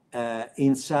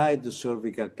inside the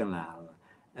cervical canal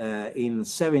in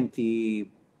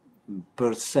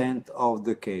 70% of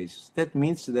the cases. That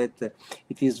means that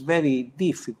it is very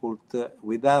difficult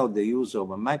without the use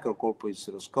of a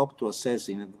microcolpohysteroscope to assess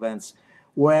in advance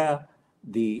where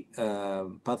the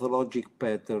pathologic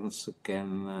patterns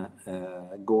can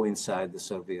go inside the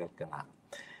cervical canal.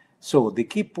 So the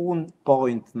key point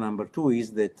number 2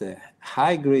 is that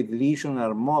high-grade lesions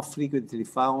are more frequently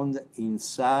found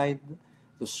inside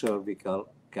the cervical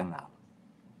canal.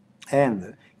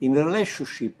 And in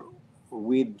relationship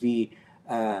with the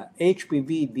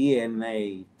HPV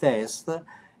DNA test,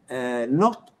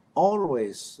 not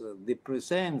always the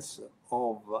presence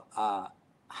of a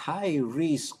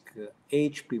high-risk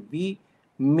HPV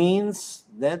means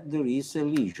that there is a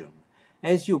lesion.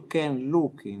 As you can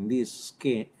look in this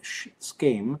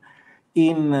scheme,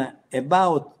 in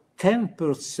about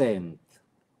 10%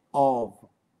 of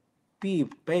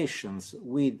patients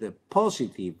with a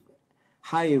positive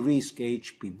high-risk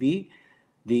HPV,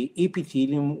 the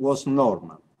epithelium was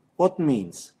normal. What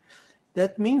means?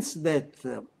 That means that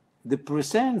the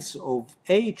presence of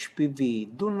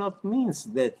HPV do not mean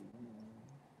that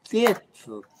that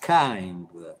kind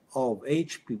of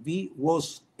HPV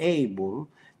was able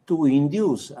to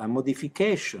induce a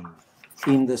modification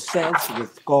in the cells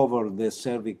that cover the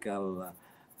cervical,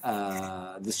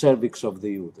 the cervix of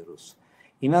the uterus.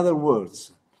 In other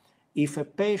words, if a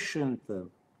patient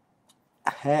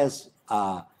has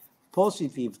a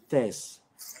positive test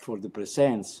for the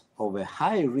presence of a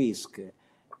high-risk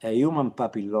human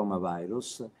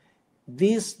papillomavirus,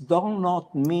 this does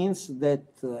not mean that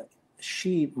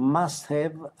she must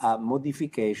have a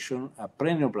modification, a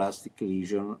preneoplastic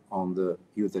lesion on the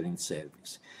uterine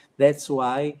cervix. That's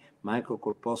why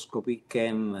microcolposcopy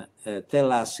can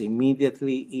tell us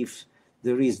immediately if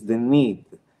there is the need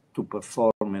to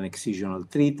perform an excisional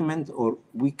treatment, or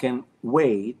we can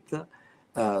wait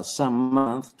some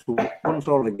months to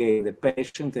control again the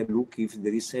patient and look if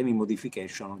there is any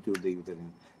modification to the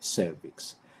uterine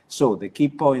cervix. So the key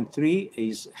point 3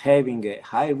 is having a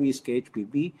high-risk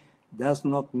HPV does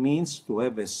not mean to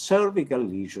have a cervical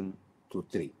lesion to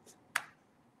treat.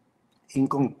 In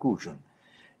conclusion,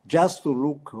 just to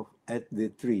look at the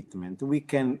treatment, we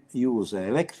can use an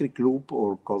electric loop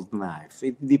or cold knife.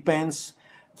 It depends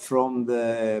from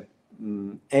the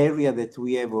area that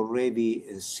we have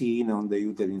already seen on the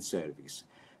uterine cervix.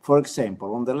 For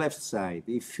example, on the left side,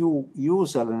 if you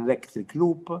use an electric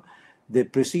loop, the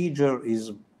procedure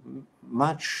is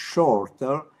much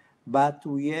shorter, but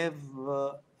we have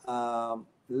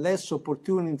less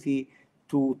opportunity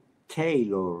to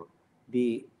tailor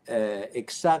the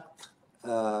exact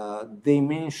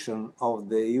dimension of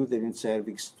the uterine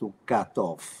cervix to cut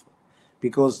off,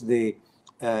 because the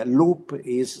loop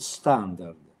is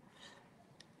standard.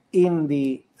 In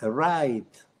the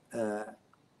right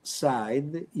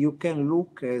side, you can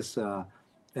look as a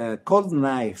cold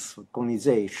knife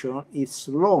conization. It's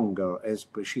longer as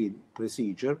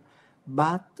procedure,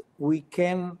 but we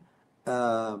can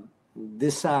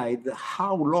decide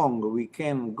how long we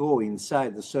can go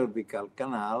inside the cervical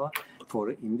canal.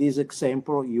 For in this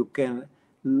example, you can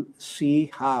see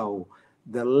how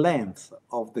the length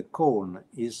of the cone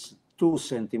is 2.5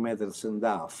 centimeters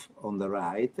on the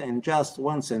right and just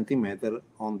 1 centimeter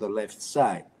on the left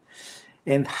side.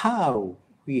 And how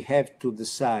we have to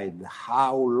decide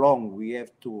how long we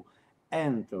have to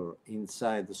enter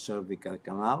inside the cervical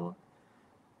canal?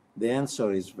 The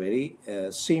answer is very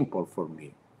simple for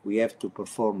me. We have to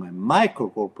perform a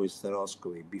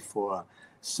microcolpohysteroscopy before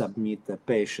submit a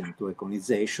patient to a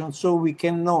conization, so we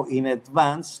can know in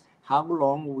advance how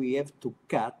long we have to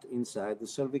cut inside the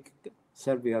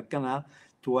cervical canal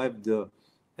to have the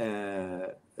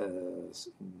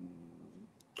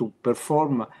to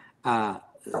perform a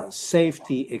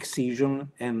safety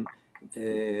excision, and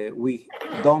we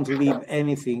don't leave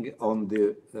anything on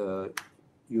the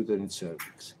uterine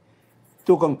cervix.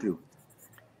 To conclude,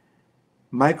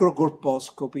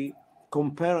 microcolposcopy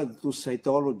compared to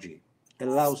cytology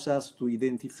allows us to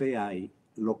identify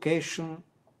location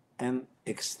and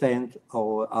extent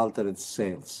of altered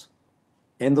cells,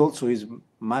 and also is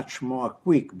much more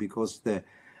quick because the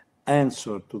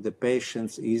answer to the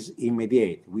patients is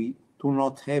immediate. We do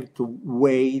not have to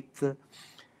wait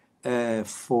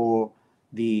for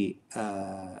the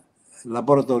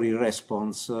laboratory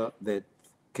response that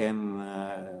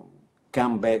can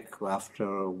come back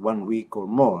after 1 week or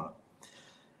more.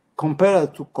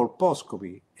 Compared to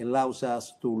colposcopy, allows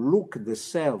us to look the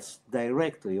cells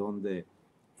directly on the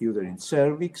uterine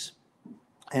cervix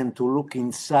and to look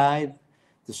inside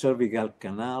the cervical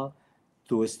canal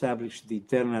to establish the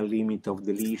internal limit of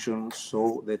the lesion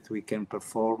so that we can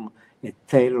perform a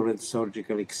tailored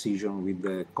surgical excision with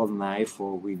the cold knife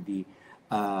or with the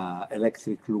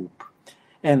electric loop.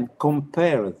 And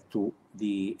compared to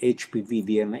the HPV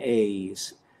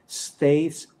DNA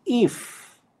states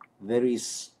if there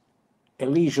is a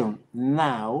lesion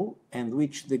now and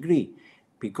which degree,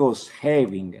 because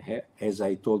having, as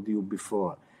I told you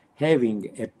before,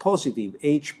 having a positive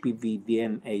HPV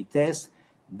DNA test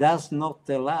does not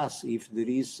tell us if there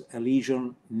is a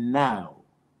lesion now.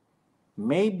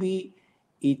 Maybe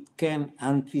it can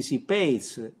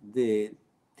anticipate the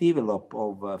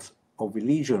development of a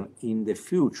lesion in the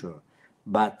future,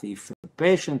 but if a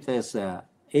patient has a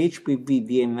HPV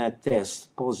DNA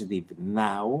test positive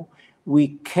now,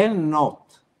 we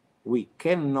cannot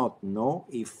know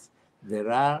if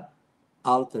there are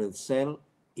altered cells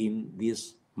in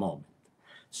this moment.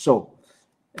 So,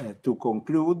 to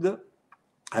conclude,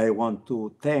 I want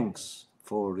to thanks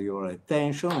for your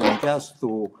attention and just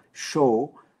to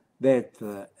show that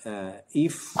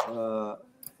if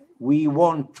we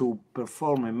want to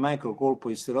perform a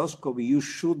microcolpohysteroscopy, you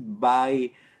should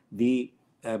buy the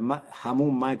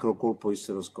Hamoum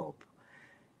microcolpohysteroscope.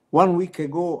 1 week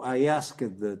ago, I asked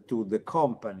to the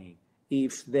company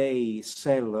if they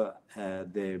sell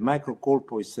the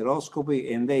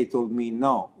microcolpohysteroscopy, and they told me,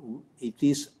 no, it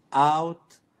is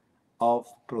out of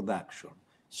production.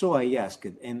 So I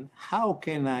asked, and how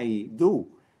can I do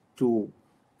to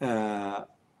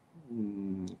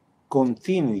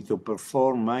continue to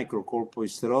perform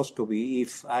microcolpohysteroscopy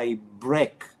if I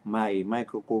break my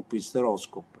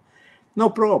microcolpohysteroscope? No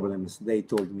problems, they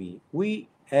told me. We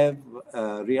have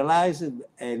realized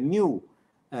a new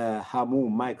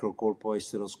Hamoum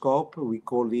microcolpohysteroscope. We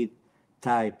call it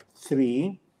type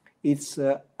 3. It's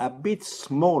a bit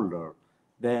smaller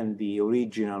than the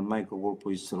original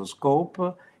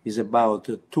microcolpohysteroscope. Is about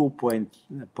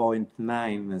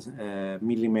 2.9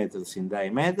 millimeters in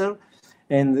diameter,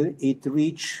 and it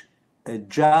reaches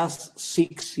just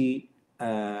 60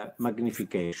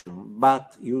 magnification.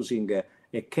 But using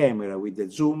a camera with a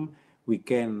zoom, we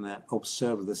can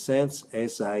observe the cells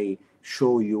as I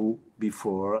show you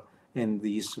before, and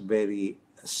it's very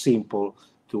simple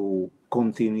to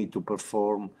continue to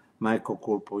perform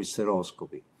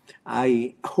microcolpohysteroscopy.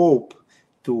 I hope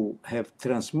to have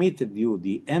transmitted you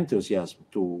the enthusiasm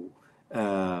to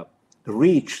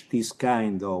reach this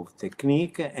kind of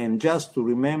technique, and just to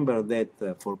remember that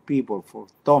for people, for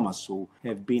Thomas, who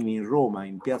have been in Roma,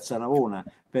 in Piazza Navona,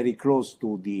 very close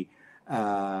to the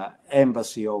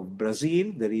Embassy of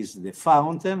Brazil, there is the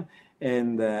fountain,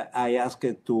 and I asked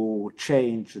to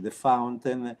change the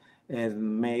fountain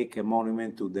and make a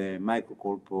monument to the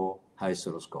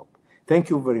microcolpohysteroscope. Thank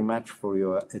you very much for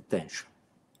your attention.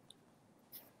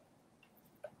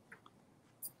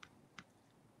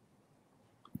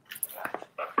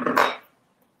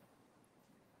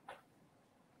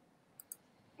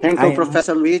 Thank you,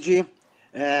 Professor Luigi.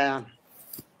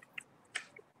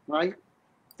 Right.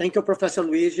 Thank you, Professor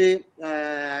Luigi.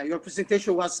 Your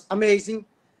presentation was amazing.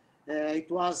 It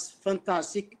was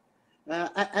fantastic.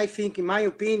 I think, in my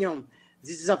opinion,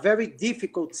 this is a very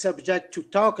difficult subject to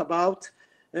talk about,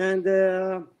 and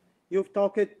you've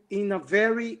talked it in a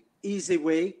very easy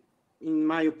way, in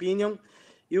my opinion.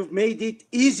 You've made it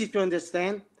easy to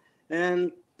understand,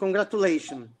 and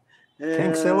congratulations.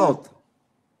 Thanks a lot.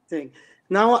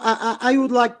 Now, I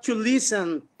would like to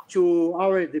listen to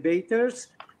our debaters,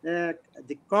 the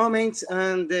comments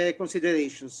and the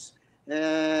considerations.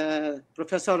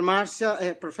 Professor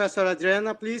Marcia, Professor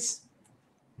Adriana, please.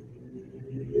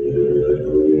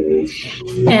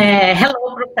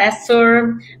 Hello,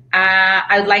 Professor.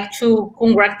 I'd like to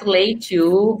congratulate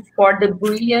you for the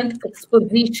brilliant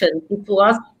exposition. It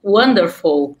was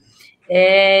wonderful.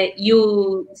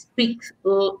 You speak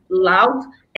loud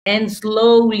and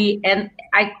slowly, and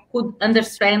I could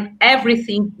understand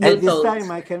everything you At this told.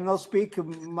 time, I cannot speak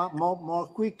more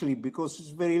quickly because it's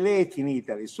very late in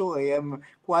Italy, so I am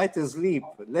quite asleep.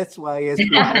 That's why I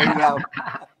speak very loud.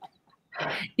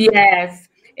 Yes,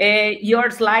 your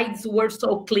slides were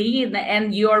so clean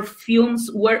and your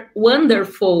films were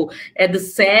wonderful. The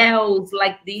cells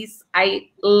like this,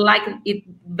 I like it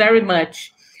very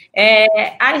much.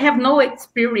 I have no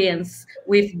experience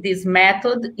with this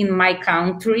method in my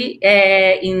country,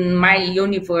 in my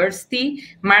university.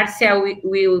 Marcia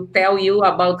will tell you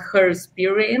about her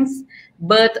experience,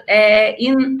 but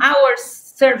in our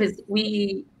service,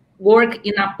 we work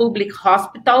in a public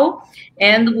hospital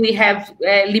and we have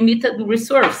limited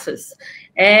resources.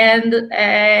 And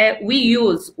we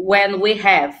use, when we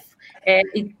have,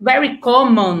 it's very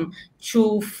common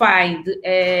to find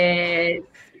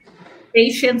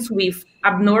patients with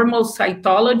abnormal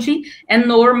cytology and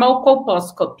normal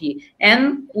colposcopy.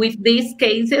 And with these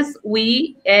cases,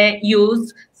 we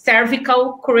use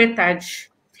cervical curettage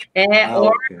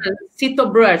or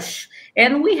cytobrush.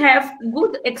 And we have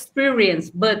good experience,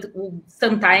 but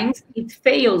sometimes it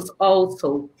fails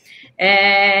also.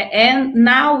 And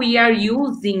now we are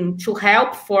using, to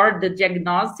help for the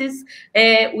diagnosis,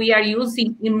 we are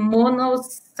using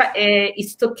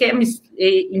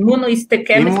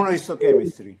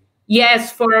immunohistochemistry.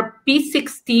 Yes, for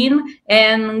P16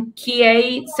 and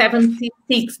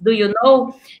Ka76. Do you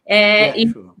know? Yeah,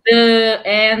 sure.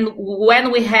 And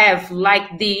when we have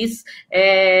like this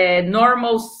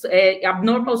abnormal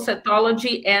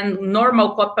cytology and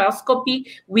normal colposcopy,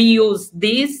 we use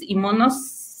this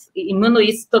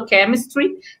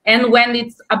immunohistochemistry, and when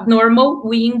it's abnormal,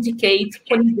 we indicate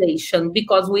conization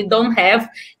because we don't have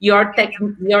your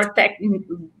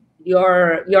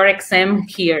exam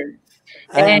here.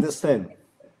 I understand.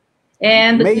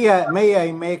 And may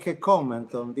I make a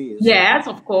comment on this? Yes,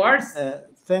 of course.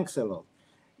 Thanks a lot.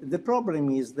 The problem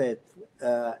is that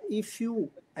if you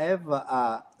have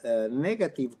a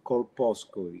negative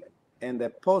colposcopy and a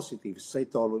positive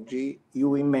cytology,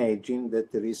 you imagine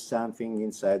that there is something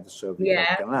inside the cervical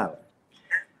canal.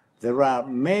 There are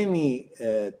many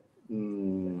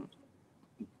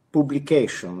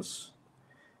publications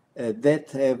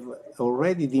that have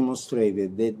already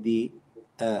demonstrated that the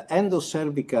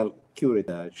endocervical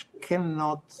curettage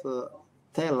cannot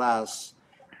tell us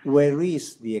where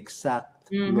is the exact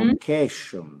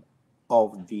location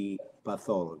of the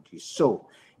pathology. So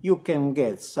you can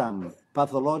get some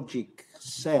pathologic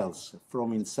cells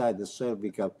from inside the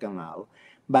cervical canal,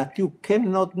 but you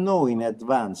cannot know in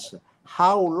advance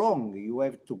how long you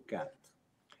have to cut.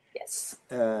 Yes.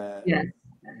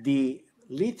 The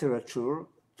literature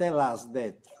tell us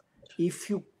that if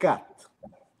you cut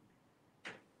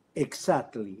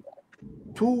exactly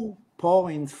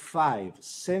 2.5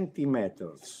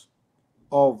 centimeters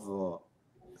of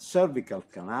cervical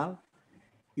canal,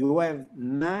 you have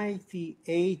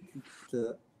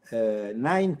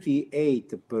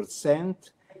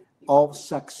 98% of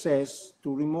success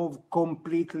to remove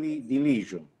completely the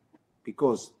lesion,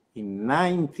 because in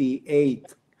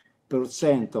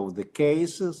 98% of the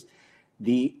cases,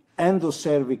 the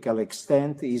endocervical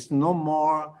extent is no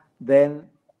more than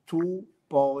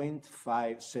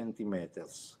 2.5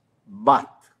 centimeters. But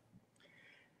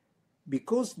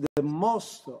because the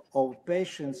most of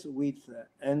patients with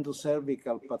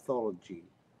endocervical pathology,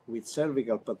 with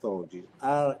cervical pathology,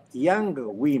 are young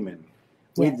women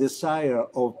with desire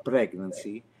of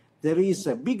pregnancy, there is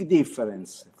a big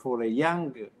difference for a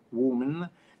young woman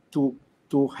to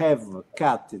have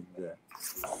cut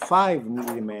 5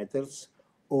 millimeters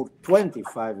or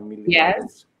 25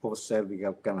 millimeters of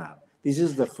cervical canal. This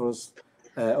is the first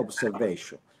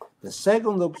observation. The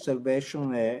second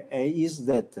observation is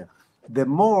that the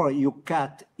more you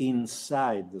cut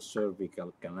inside the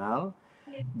cervical canal,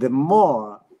 the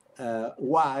more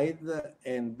wide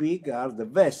and big are the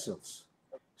vessels.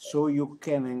 So you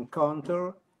can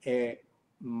encounter a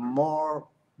more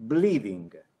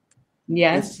bleeding.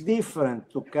 Yes. It's different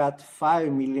to cut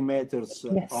 5 millimeters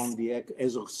on the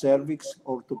esophagus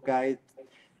or to cut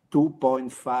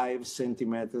 2.5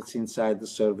 centimeters inside the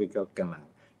cervical canal.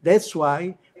 That's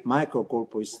why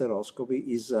microcolpohysteroscopy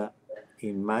is,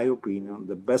 in my opinion,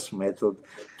 the best method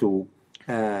to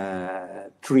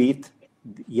treat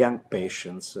young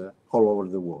patients all over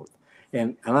the world.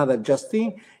 And another just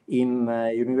thing, in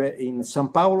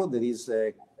São Paulo, there is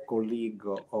a colleague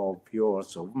of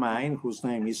yours, of mine, whose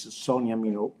name is Sonia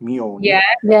Mioni.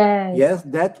 Yes,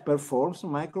 that performs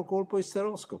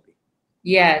microcolpohysteroscopy.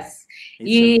 Yes.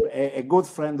 It's a good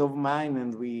friend of mine,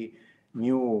 and we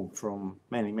knew from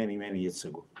many years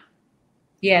ago.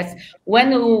 Yes.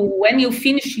 When you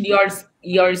finished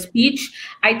your speech,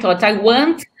 I thought, I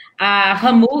want a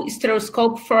Ramu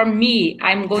stereoscope for me.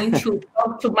 I'm going to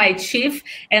talk to my chief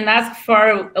and ask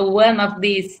for one of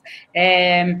these.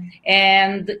 And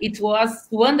it was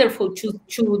wonderful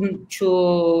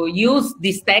to use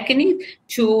this technique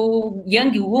to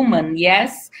young women.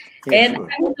 Yes. And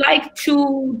I would like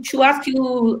to ask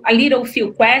you a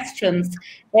few questions.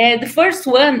 The first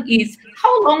one is,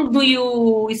 how long do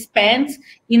you spend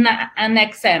in an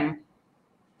exam?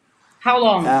 How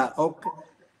long? Okay.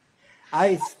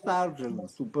 I started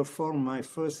to perform my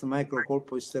first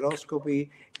microcolpohysteroscopy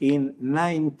in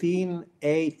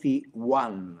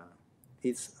 1981.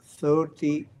 It's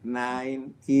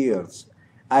 39 years.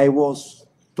 I was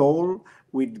tall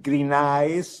with green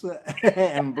eyes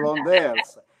and blonde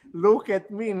hairs. Look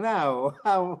at me now,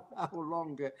 how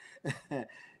long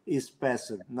is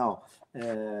passed. No,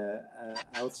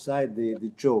 outside the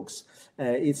jokes,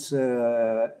 it's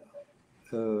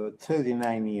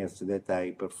 39 years that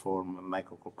I perform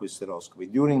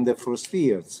microcolpohysteroscopy. During the first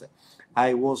years,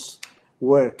 I was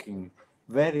working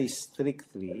very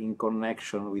strictly in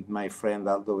connection with my friend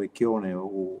Aldo Vecchione,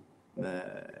 who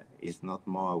is not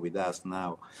more with us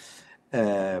now,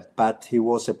 but he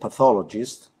was a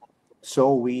pathologist.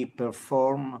 So we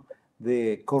perform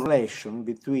the correlation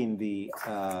between the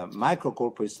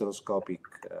microcolpohysteroscopic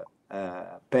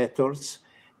patterns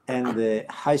and the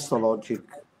histologic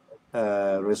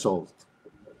result.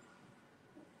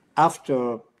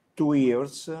 After 2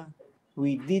 years,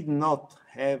 we did not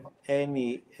have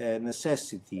any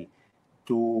necessity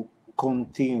to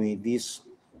continue this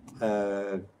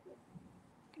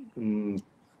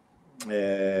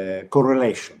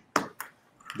correlation,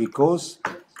 because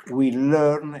we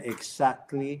learn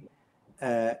exactly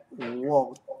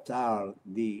what are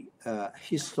the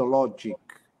histologic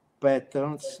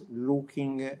patterns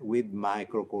looking with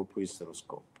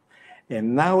microcolpohysteroscope.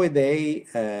 And nowadays,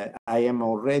 I am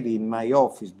already in my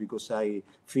office because I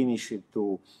finished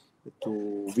to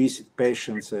visit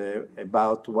patients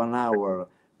about 1 hour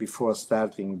before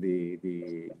starting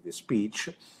the speech.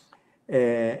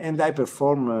 And I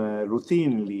perform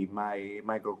routinely my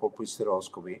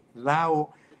microcolpohysteroscopy.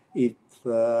 Now,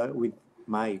 with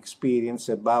my experience,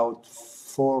 about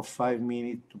 4 or 5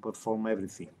 minutes to perform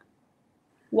everything.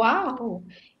 Wow,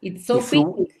 it's so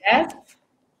quick, yes?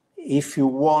 If you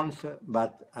want,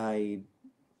 but I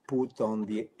put on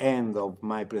the end of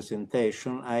my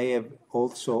presentation, I have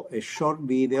also a short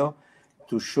video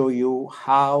to show you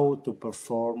how to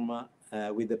perform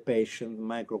with the patient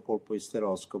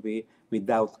microcolpohysteroscopy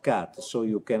without cut, so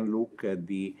you can look at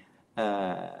the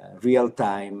real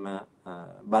time,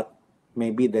 but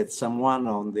maybe that someone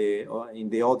in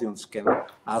the audience can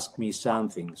ask me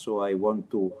something. So I want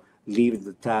to leave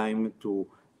the time to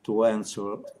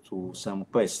answer to some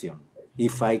question,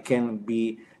 if I can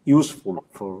be useful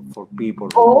for people.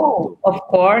 Oh, of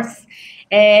course.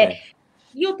 Okay.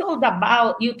 You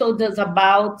told us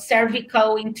about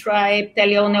cervical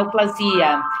intraepithelial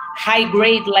neoplasia,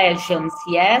 high-grade lesions,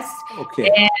 yes?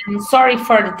 Okay. And sorry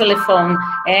for the telephone.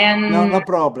 And no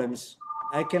problems.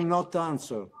 I cannot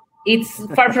answer. It's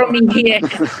far from me here.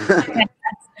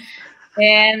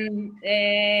 And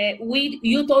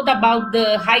you told about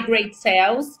the high-grade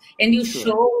cells, and you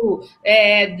show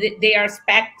their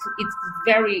aspect. It's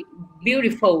very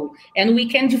beautiful, and we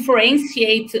can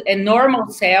differentiate normal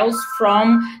cells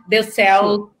from the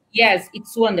cell. Sure. Yes,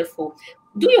 it's wonderful.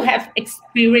 Do you have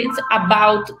experience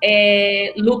about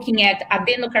looking at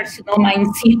adenocarcinoma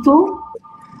in situ?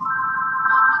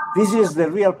 This is the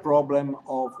real problem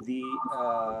of the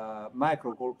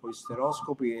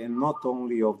microcolpohysteroscopy, and not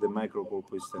only of the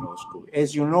microcolpohysteroscopy.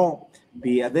 As you know,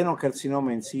 the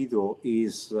adenocarcinoma in situ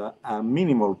is a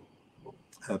minimal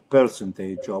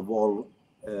percentage of all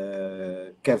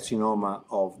carcinoma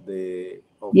of the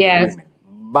women.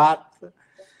 But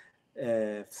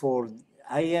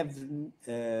I have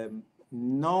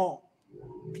no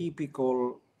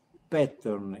typical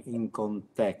pattern in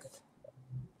contact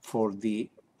for the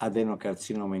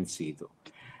adenocarcinoma in situ.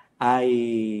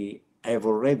 I have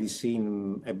already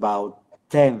seen about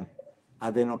 10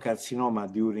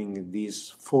 adenocarcinoma during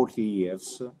these 40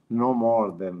 years, no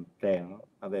more than 10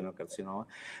 adenocarcinoma,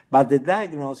 but the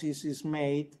diagnosis is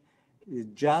made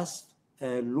just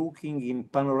looking in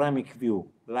panoramic view,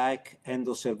 like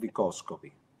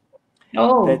endocervicoscopy.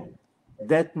 Oh.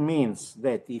 That means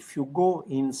that if you go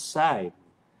inside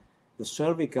the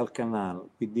cervical canal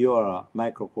with your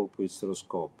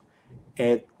microcolpohysteroscope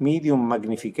at medium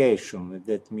magnification,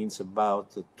 that means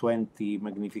about 20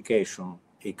 magnification,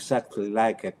 exactly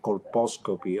like a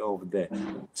colposcopy of the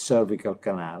cervical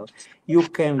canal, you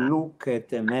can look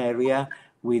at an area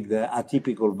with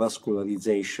atypical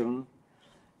vascularization,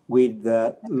 with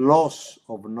loss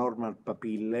of normal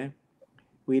papillae,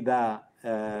 with a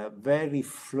very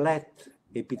flat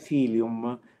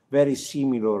epithelium, very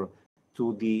similar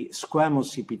to the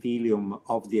squamous epithelium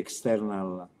of the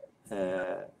external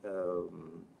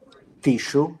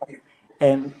tissue.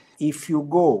 And if you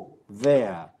go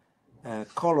there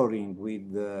coloring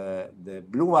with the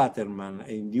blue Waterman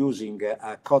and using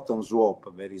a cotton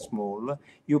swab very small,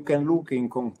 you can look in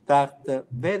contact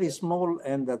very small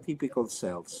and atypical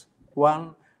cells,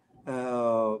 one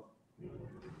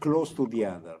close to the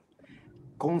other.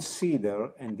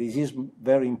 Consider, and this is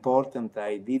very important,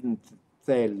 I didn't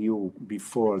tell you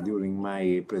before during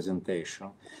my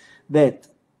presentation, that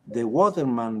the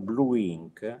Waterman blue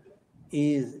ink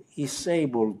is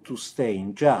able to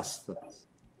stain just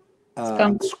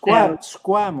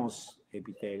squamous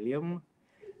epithelium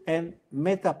and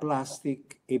metaplastic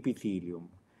epithelium.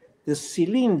 The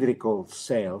cylindrical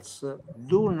cells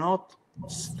do not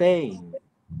stain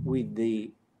with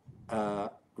the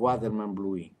Waterman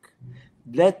blue ink.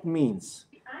 That means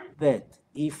that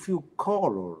if you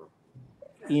color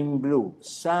in blue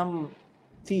some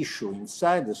tissue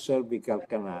inside the cervical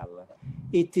canal,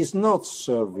 it is not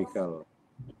cervical,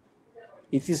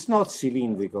 it is not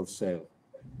cylindrical cell,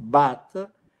 but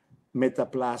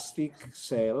metaplastic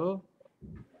cell,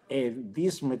 and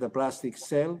this metaplastic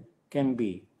cell can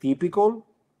be typical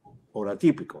or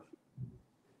atypical.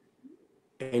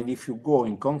 And if you go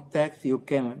in contact, you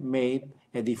can make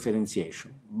a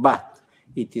differentiation, but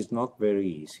it is not very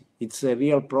easy. It's a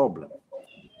real problem.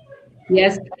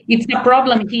 Yes, it's a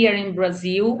problem here in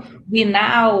Brazil. We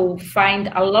now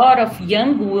find a lot of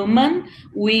young women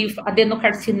with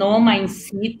adenocarcinoma in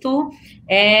situ,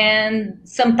 and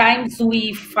sometimes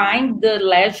we find the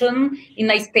lesion in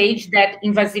a stage that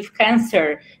invasive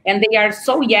cancer, and they are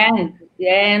so young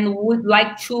and would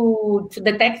like to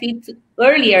detect it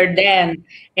earlier then.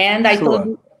 And I told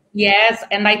you, yes,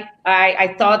 and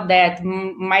I thought that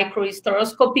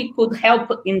microhysteroscopy could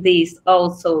help in this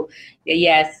also.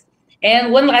 Yes.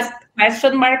 And one last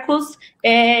question, Marcus.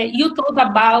 You told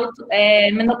about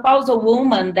menopausal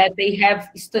women that they have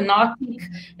stenotic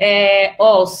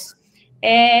os.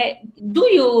 Do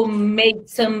you make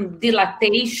some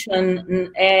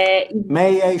dilatation?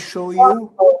 May I show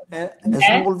you a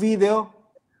small video?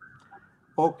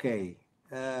 Okay.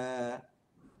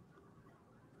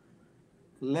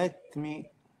 Let me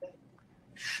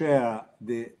share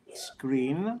the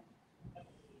screen.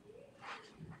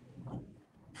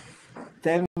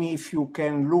 Tell me if you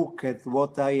can look at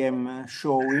what I am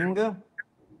showing.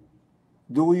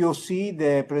 Do you see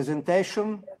the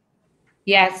presentation?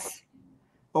 Yes.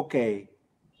 Okay,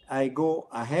 I go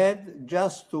ahead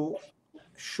just to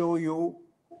show you,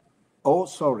 oh,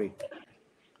 sorry,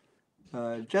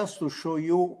 just to show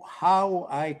you how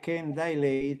I can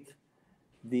dilate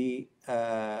the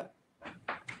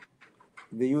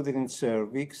uterine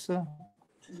cervix,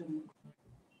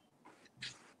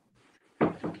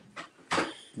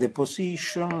 the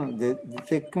position, the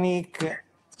technique.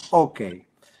 Okay,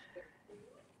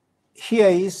 here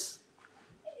is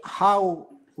how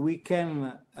we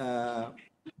can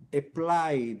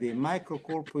apply the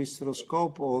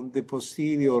microcolpohysteroscope on the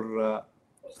posterior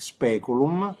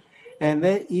speculum. And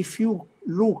if you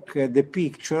look at the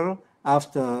picture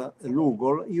after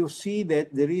Lugol, you see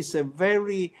that there is a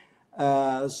very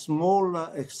small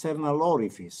external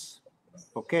orifice,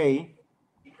 okay?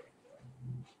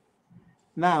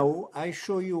 Now I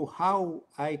show you how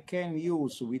I can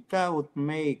use, without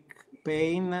make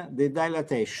pain, the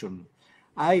dilatation.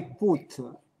 I put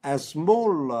a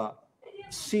small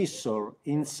scissor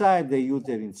inside the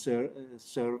uterine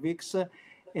cervix,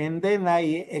 and then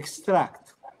I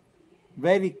extract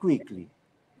very quickly.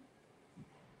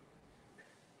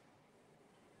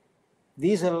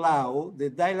 This allows the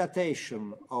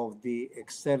dilatation of the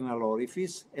external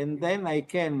orifice, and then I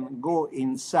can go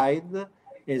inside,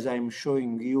 as I'm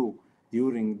showing you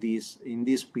during this, in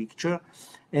this picture,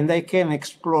 and I can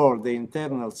explore the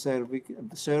internal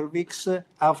cervix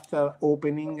after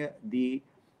opening the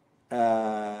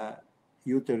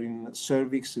uterine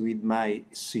cervix with my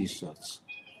scissors.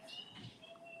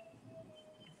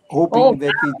 Hoping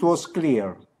that it was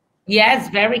clear. Yes,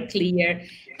 very clear.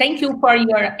 Thank you for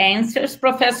your answers,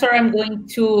 Professor. I'm going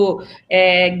to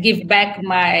give back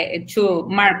to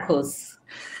Marcos.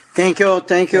 Thank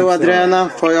you, Adriana,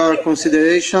 for your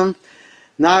consideration.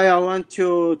 Now I want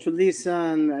to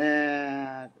listen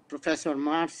Professor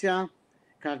Marcia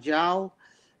Cardial,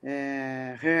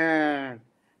 her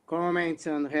comments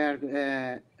and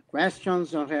her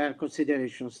questions or her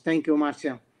considerations. Thank you,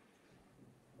 Marcia.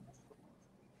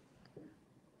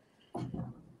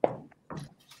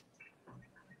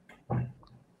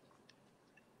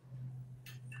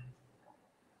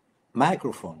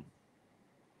 Microphone.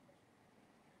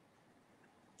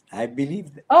 I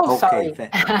believe. Oh, okay.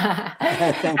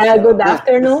 Sorry. Good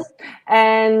afternoon,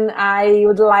 and I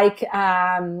would like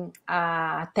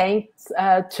thanks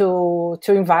to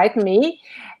invite me,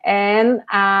 and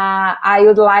I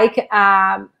would like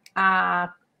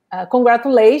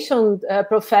congratulations,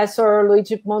 Professor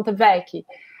Luigi Montevecchi.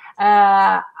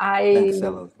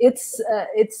 It's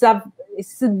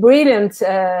brilliant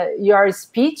your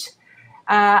speech.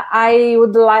 I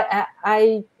would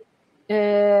like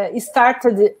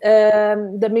started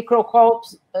the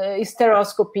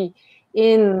microcolpohysteroscopy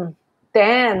in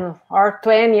 10 or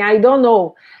 20, I don't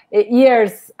know,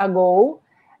 years ago.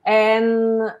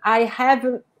 And I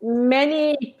have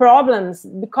many problems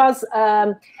because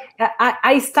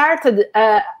I started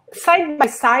side by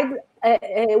side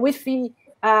with a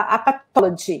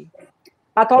pathology.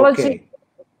 Pathology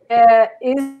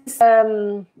is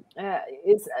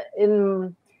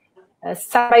in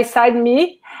side by side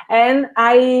me, and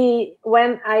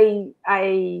when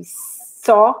I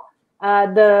saw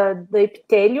the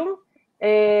epithelium,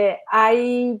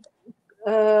 I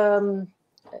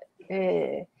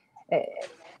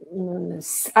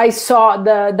saw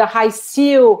the high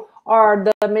seal or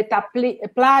the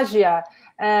metaplasia.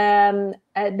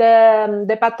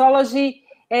 The pathology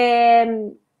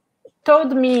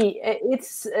told me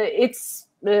it's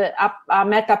a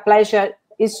metaplasia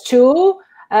is true.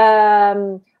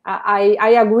 I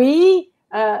agree,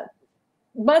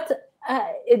 but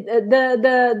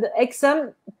the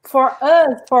exam for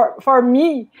us, for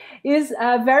me, is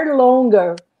very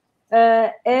longer,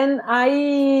 and I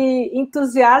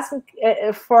enthusiastic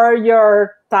for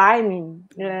your timing.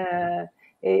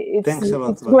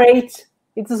 It's great.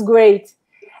 It is great.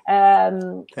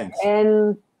 Thanks.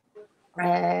 And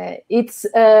it's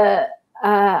a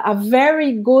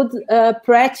very good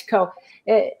practical.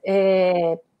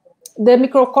 The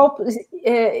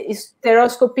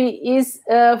microcolpohysteroscopy is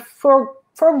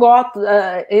forgot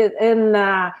in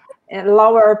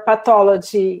lower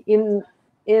pathology in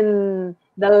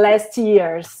the last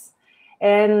years,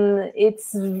 and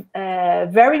it's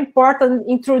very important.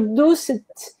 Reintroduce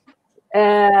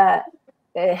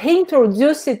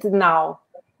it now.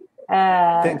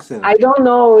 Thanks. I don't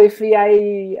know if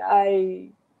I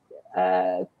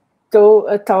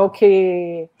talk.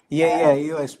 Yeah,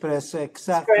 you express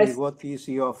exactly what is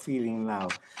your feeling now.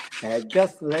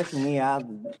 Just let me add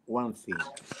one thing.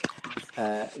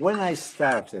 When I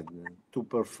started to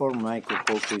perform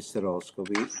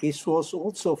microcolpohysteroscopy, it was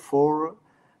also for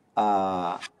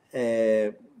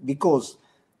because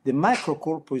the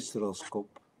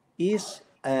microcolpohysteroscope is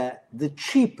the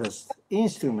cheapest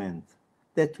instrument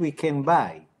that we can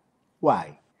buy.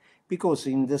 Why? Because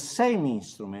in the same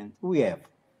instrument we have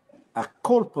a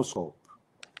colposcope,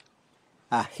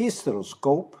 a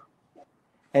hysteroscope,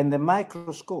 and a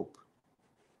microscope.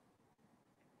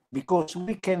 Because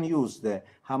we can use the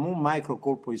Hammond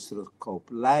microcolpohysteroscope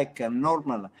like a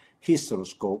normal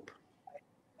hysteroscope,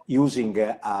 using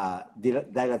a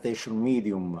dilatation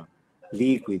medium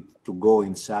liquid to go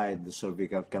inside the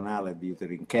cervical canal and the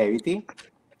uterine cavity.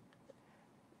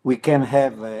 We can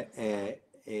have a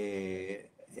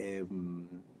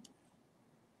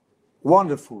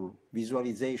wonderful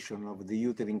visualization of the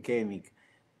uterine cavity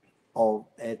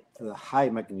at high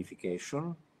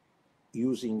magnification,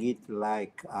 using it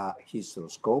like a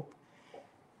hysteroscope.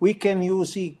 We can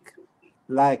use it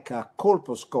like a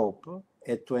colposcope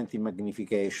at 20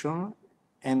 magnification,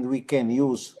 and we can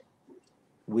use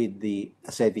with the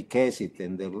acetic acid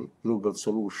and the Lugol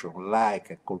solution like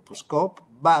a colposcope.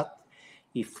 But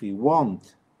if we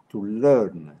want to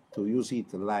learn to use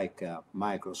it like a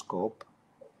microscope,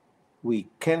 we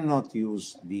cannot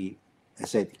use the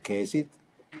acetic acid,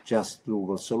 just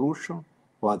Lugol solution,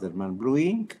 Waterman blue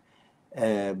ink,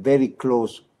 very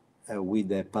close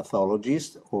with a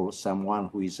pathologist or someone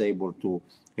who is able to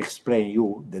explain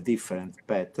you the different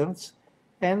patterns,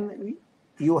 and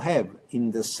you have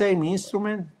in the same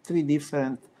instrument 3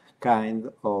 different kind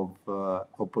of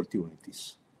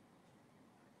opportunities.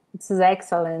 This is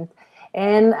excellent.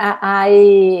 And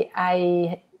I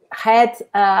had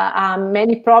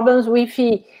many problems with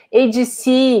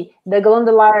AGC, the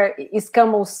glandular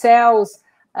scamal cells,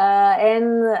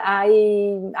 and I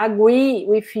agree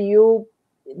with you.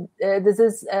 This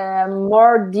is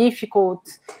more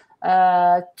difficult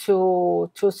to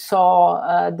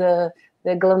solve the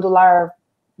glandular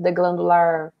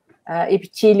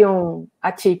epithelium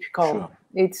atypical. Sure.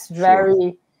 It's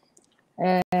very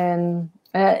and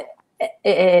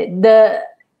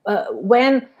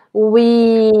when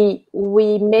we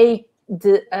make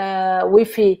the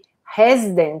with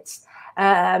residents,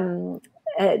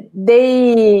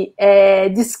 they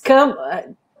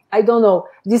discamel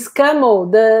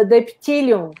the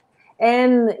epithelium,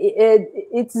 and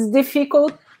it's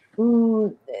difficult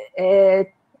to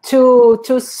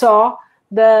saw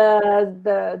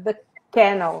the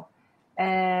canal,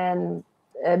 and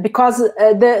because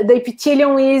the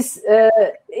epithelium is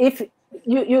if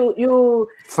you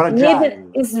need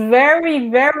is very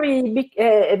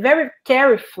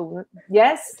careful.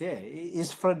 Yes. Yeah,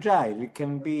 it's fragile. It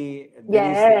can be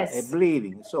there is a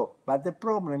bleeding. So, but the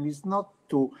problem is not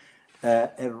to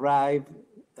arrive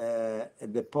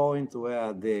at the point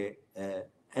where the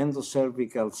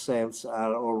endocervical cells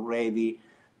are already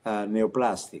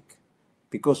neoplastic.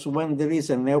 Because when there is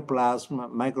a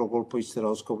neoplasm,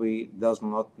 microcolpohysteroscopy does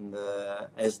not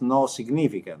has no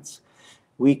significance.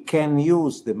 We can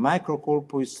use the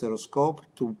microcolpohysteroscope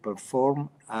to perform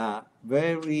a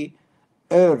very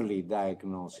early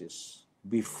diagnosis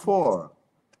before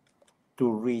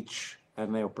to reach a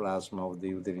neoplasm of the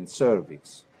uterine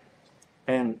cervix.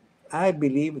 And I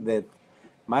believe that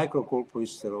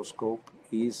microcolpohysteroscope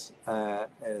is a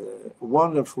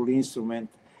wonderful instrument,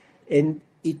 and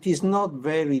it is not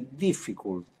very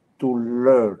difficult to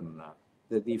learn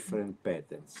the different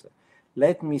patterns.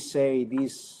 Let me say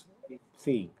this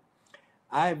thing.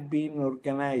 I've been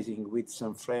organizing with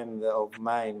some friend of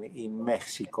mine in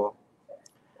Mexico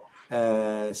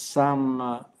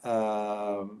some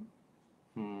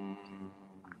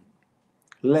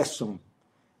lesson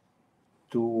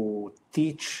to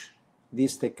teach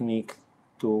this technique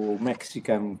to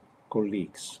Mexican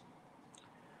colleagues.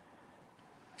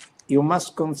 You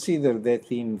must consider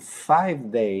that in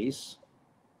 5 days,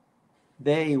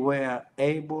 they were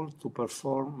able to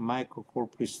perform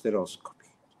microcolpohysteroscopy.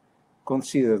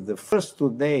 Consider the first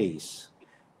 2 days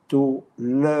to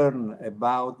learn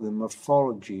about the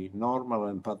morphology, normal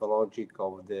and pathologic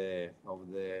of the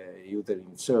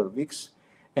uterine cervix,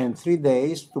 and 3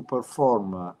 days to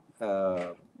perform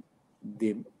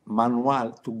the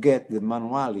manual, to get the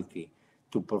manuality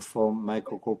to perform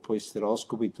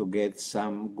microcolpohysteroscopy, to get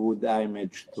some good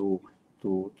image to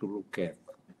look at.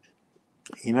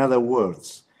 In other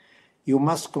words, you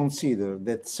must consider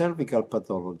that cervical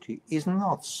pathology is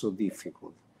not so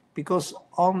difficult, because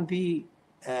on the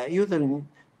uterine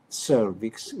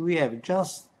cervix we have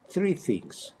just 3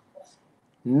 things: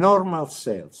 normal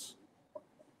cells,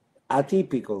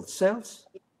 atypical cells,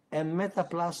 and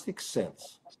metaplastic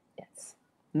cells. Yes.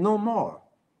 No more.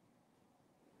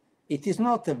 It is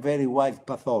not a very wide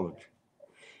pathology.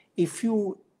 If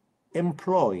you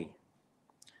employ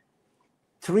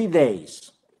 3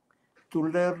 days to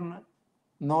learn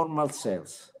normal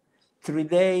cells, 3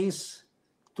 days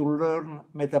to learn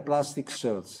metaplastic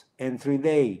cells, and 3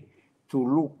 days to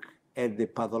look at the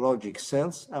pathologic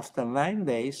cells. After 9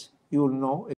 days, you will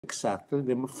know exactly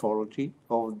the morphology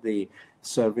of the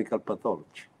cervical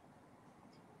pathology.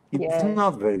 It's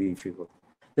not very difficult.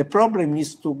 The problem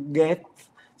is to get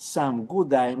some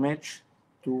good image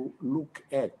to look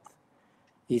at.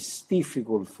 It's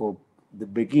difficult for the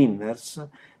beginners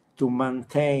to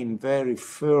maintain very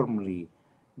firmly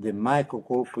the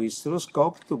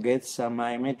microcolpohysteroscope to get some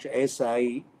image as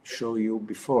I showed you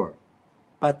before.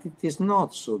 But it is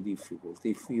not so difficult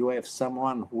if you have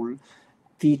someone who will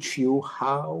teach you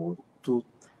how to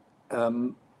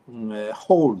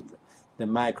hold the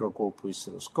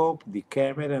microcolpohysteroscope, the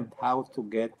camera, and how to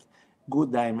get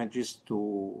good images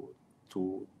to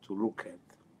look at.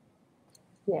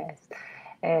 Yes,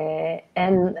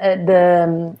 and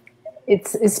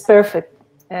it's perfect.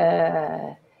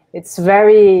 It's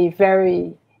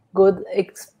very good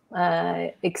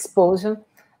exposure,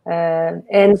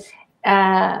 and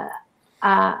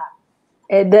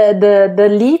the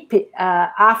leap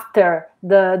after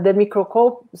the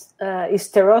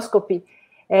microcolpohysteroscopy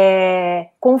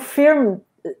confirm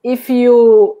if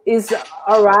you is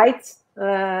all right.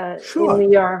 Sure.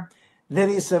 In your... There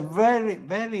is a very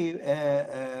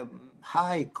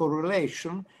high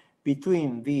correlation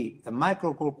between the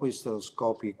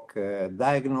microcolpohysteroscopic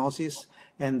diagnosis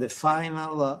and the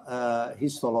final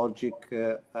histologic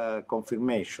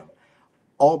confirmation.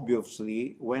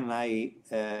 Obviously, when I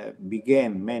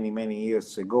began many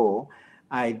years ago,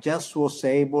 I just was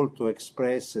able to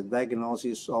express a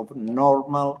diagnosis of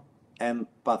normal and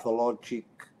pathologic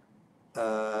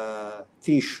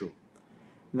tissue.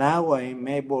 Now I am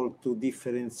able to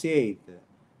differentiate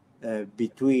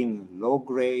between low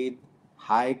grade,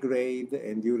 high grade,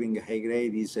 and during high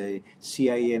grade is a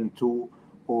CIN2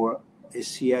 or a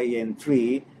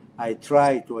CIN3. I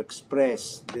try to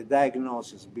express the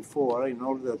diagnosis before in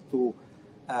order to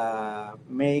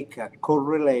make a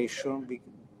correlation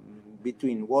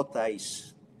between what I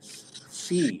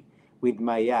see with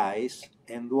my eyes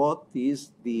and what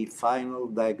is the final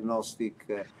diagnostic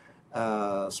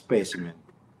specimen.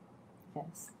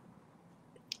 Yes,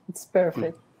 it's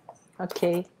perfect.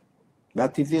 Okay.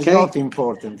 But it is not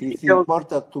important. It's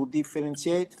important to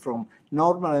differentiate from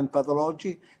normal and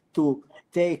pathology, to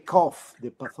take off the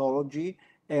pathology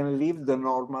and leave the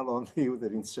normal on the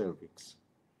uterine cervix.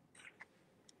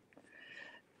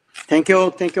 Thank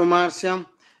you, Marcia.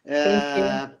 Thank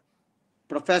you.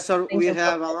 Professor, we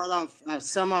have a lot of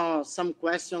some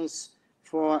questions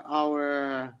for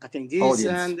our attendees.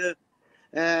 Audience.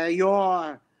 And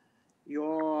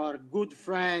your good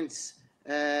friends,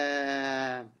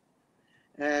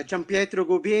 Gianpietro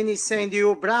Gubini, send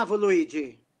you bravo,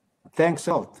 Luigi. Thanks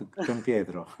a lot,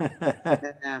 Gianpietro.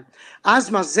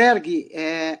 Asma Zergi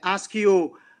ask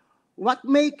you, what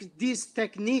makes this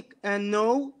technique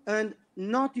known and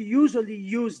not usually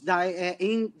used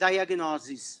in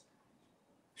diagnosis?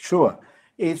 Sure.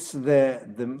 It's the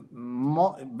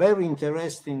very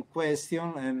interesting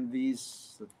question, and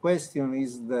this question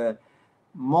is the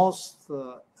most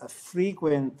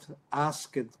frequent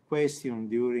asked question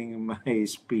during my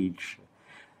speech.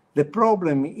 The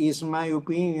problem is, my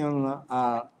opinion,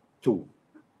 are two.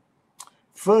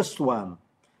 First one,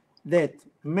 that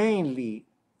mainly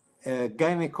a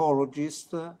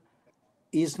gynecologist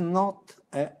is not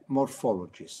a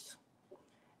morphologist,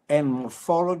 and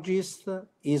morphologist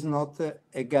is not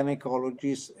a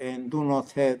gynecologist and do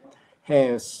not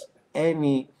has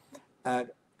any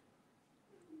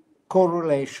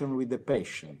correlation with the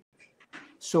patient.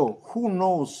 So who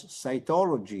knows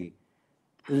cytology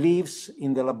lives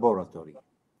in the laboratory.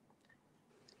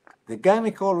 The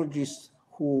gynecologists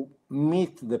who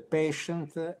meet the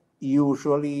patient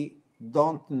usually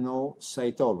don't know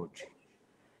cytology.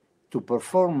 To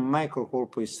perform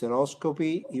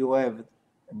microcolpohysteroscopy, you have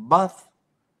both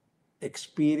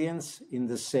experience in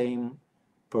the same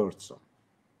person.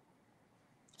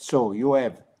 So you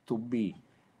have to be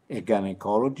a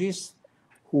gynecologist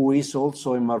who is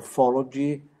also a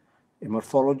morphologist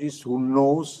who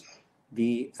knows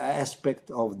the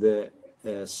aspect of the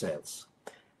cells.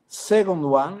 Second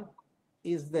one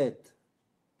is that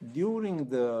during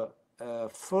the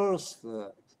first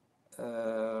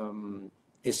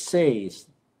essays,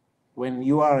 when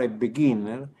you are a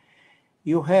beginner,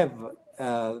 you have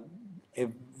a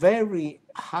very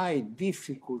high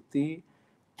difficulty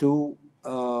to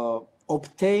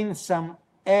obtain some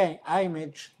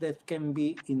image that can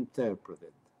be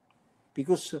interpreted.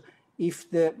 Because if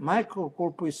the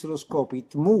microcolpohysteroscope,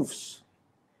 it moves,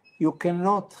 you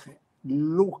cannot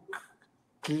look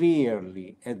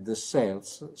clearly at the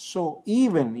cells. So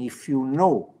even if you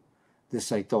know the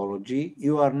cytology,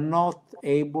 you are not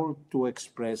able to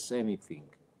express anything.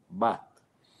 But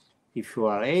if you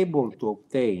are able to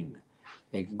obtain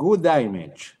a good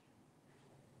image,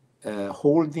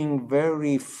 holding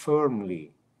very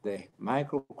firmly the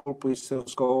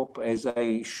microcolpohysteroscope, as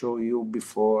I showed you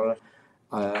before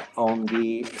on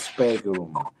the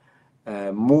speculum,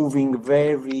 moving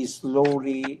very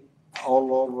slowly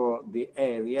all over the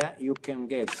area, you can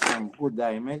get some good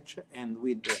image, and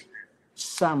with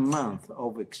some month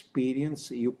of experience,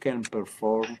 you can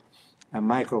perform a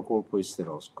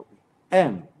microcolpohysteroscopy.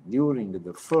 And during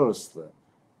the first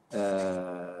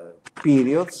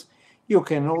periods, you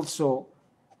can also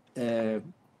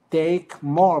take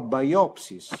more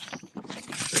biopsies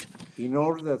in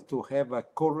order to have a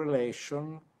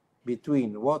correlation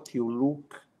between what you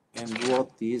look and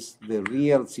what is the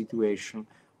real situation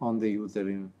on the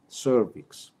uterine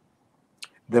cervix.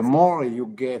 The more you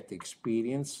get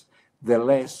experience, the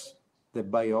less the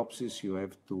biopsies you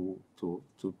have to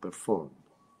perform.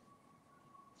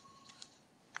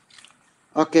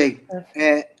 Okay.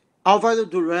 Álvaro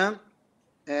Duran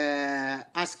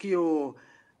ask you,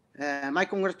 my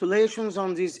congratulations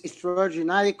on this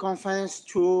extraordinary conference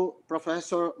to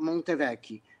Professor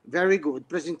Montevecchi. Very good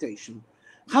presentation.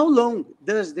 How long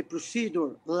does the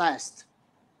procedure last?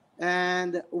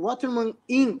 And Waterman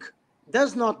ink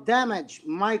does not damage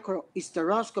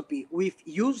microhysteroscopy with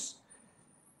use,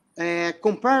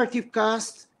 comparative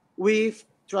cast with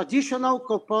traditional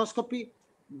colposcopy.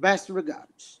 Best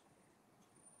regards.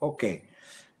 Okay,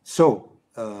 so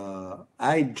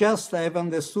I just have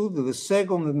understood the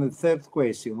second and the third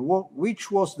question. Which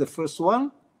was the first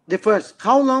one? The first,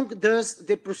 how long does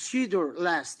the procedure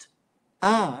last?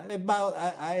 About,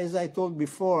 as I told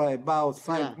before, about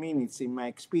 5 minutes in my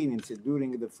experience.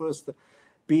 During the first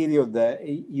period,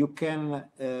 you can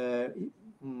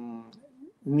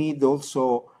need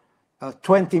also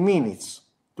 20 minutes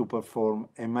to perform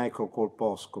a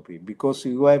microcolposcopy, because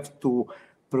you have to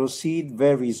proceed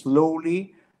very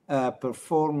slowly,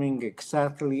 performing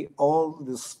exactly all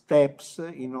the steps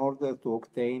in order to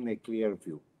obtain a clear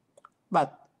view.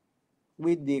 But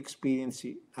with the experience,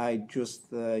 I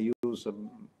just use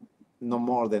no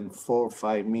more than 4 or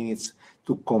 5 minutes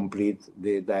to complete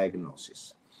the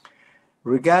diagnosis.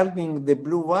 Regarding the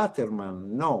blue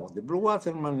Waterman, no, the blue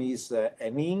Waterman is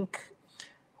an ink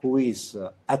who is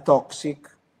atoxic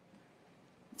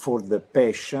for the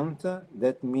patient.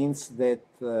 That means that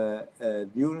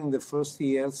during the first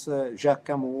years, Jacques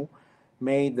Camus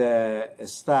made a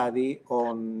study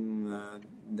on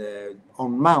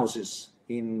mouses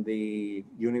in the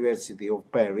University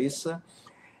of Paris,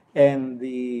 and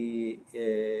the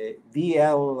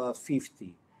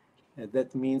DL50,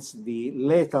 that means the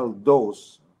lethal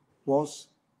dose, was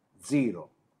 0.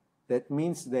 That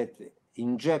means that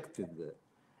injected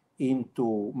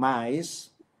into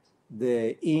mice,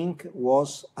 the ink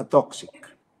was atoxic.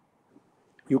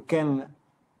 You can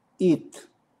eat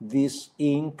this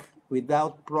ink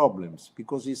without problems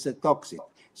because it's atoxic.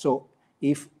 So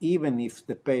even if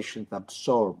the patient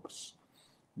absorbs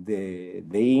the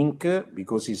ink,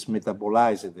 because it's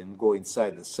metabolized and go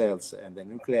inside the cells and the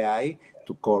nuclei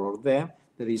to color them,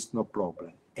 there is no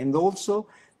problem. And also,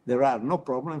 there are no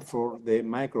problem for the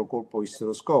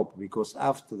microcolpohysteroscope, because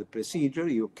after the procedure,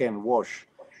 you can wash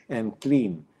and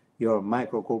clean your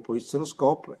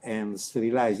microcolpohysteroscope and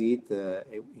sterilize it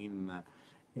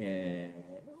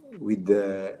with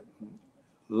the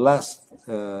last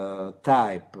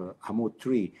type,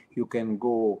 AMU3. You can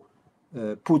go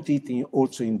put it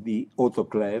also in the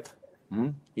autoclave.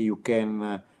 You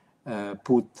can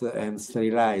put and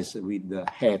sterilize with the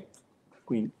head,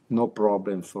 no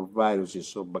problem for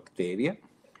viruses or bacteria.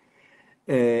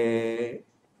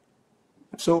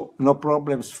 So no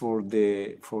problems for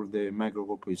the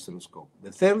microcolpohysteroscope.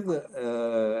 The third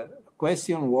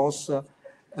question was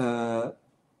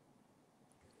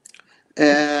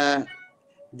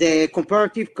the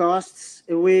comparative costs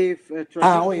with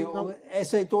traditional...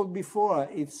 as I told before,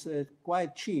 it's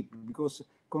quite cheap, because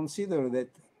consider that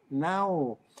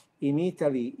now in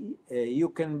Italy you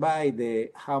can buy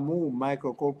the HAMU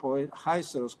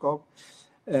microcolpohysteroscope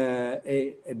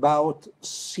about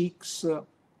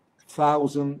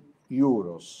 6,000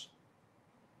 euros.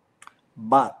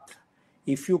 But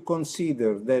if you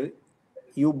consider that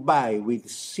you buy with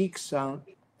 6,000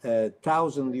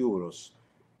 euros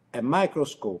a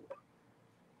microscope,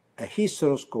 a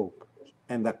hysteroscope,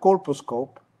 and a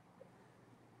colposcope,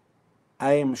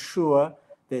 I am sure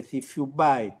that if you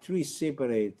buy 3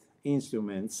 separate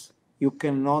instruments, you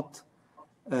cannot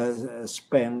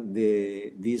spend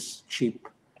this cheap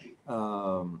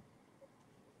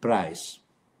price.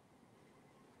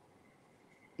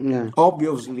 Yeah.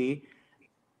 Obviously,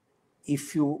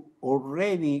 if you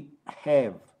already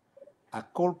have a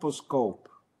colposcope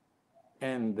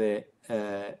and a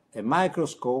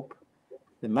microscope,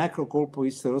 the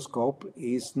microcolpohysteroscope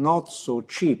is not so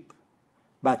cheap,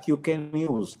 but you can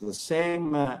use the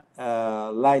same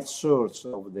light source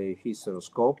of the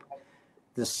hysteroscope,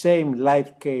 the same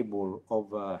light cable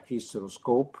of a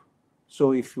hysteroscope.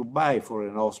 So if you buy for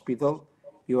an hospital,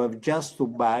 you have just to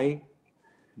buy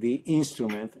the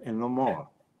instrument and no more.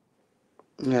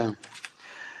 Yeah.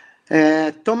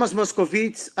 Thomas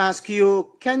Moscovitz asks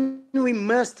you, can we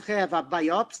must have a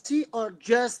biopsy or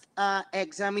just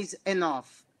exam is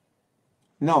enough?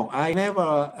 No, I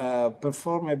never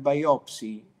perform a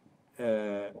biopsy.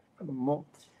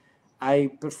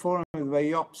 I performed a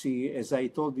biopsy, as I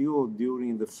told you,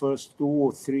 during the first 2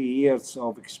 or 3 years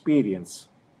of experience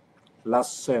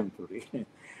last century.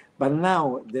 But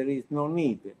now there is no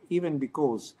need, even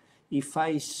because if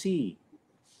I see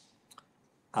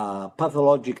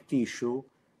pathologic tissue,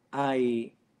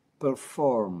 I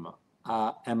perform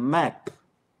a map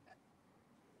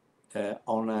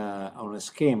on a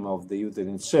scheme of the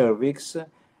uterine cervix,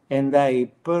 and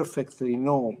I perfectly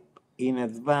know in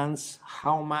advance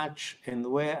how much and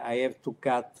where I have to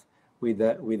cut with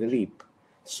a lip.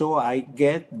 So I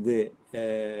get the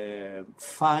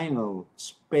final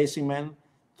specimen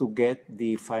to get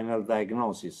the final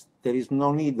diagnosis. There is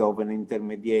no need of an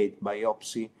intermediate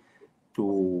biopsy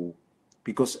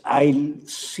because I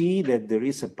see that there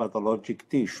is a pathologic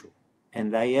tissue,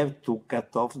 and I have to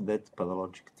cut off that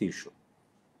pathologic tissue.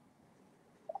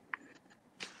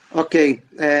 Okay.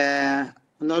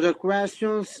 Another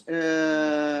questions,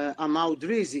 Amal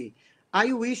Drizzy.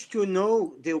 I wish to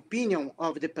know the opinion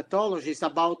of the pathologist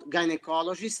about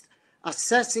gynecologists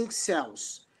assessing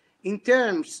cells in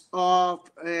terms of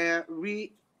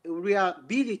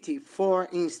reliability, for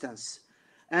instance.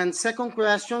 And second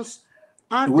questions,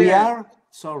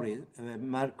 sorry,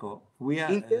 Marco, we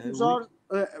are in terms of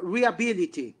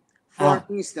reliability, for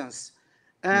instance.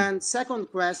 And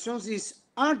second questions is,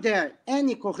 are there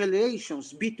any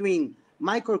correlations between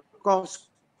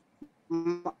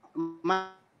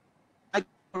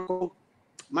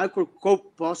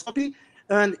microcolposcopy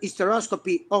and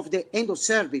hysteroscopy of the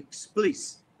endocervix,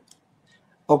 please?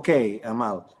 Okay,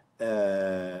 Amal.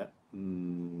 There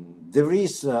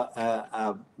is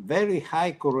a very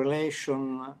high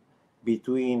correlation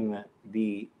between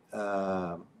the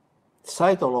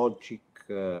cytologic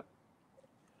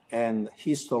and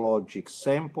histologic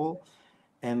sample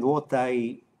and what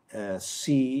I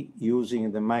see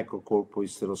using the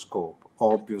microcolpohysteroscope,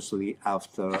 obviously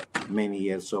after many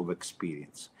years of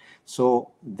experience.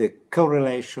 So the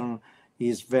correlation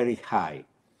is very high.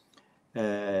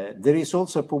 There is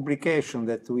also a publication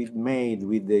that we made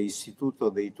with the Istituto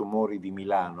dei Tumori di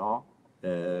Milano,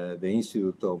 the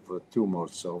Institute of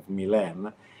Tumors of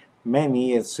Milan, many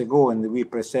years ago, and we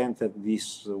presented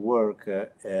this work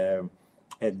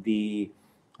at the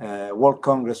World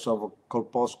Congress of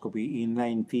Colposcopy in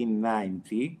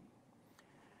 1990,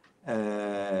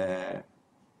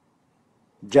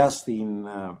 just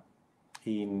in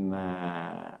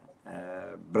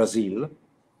Brazil.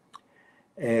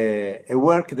 A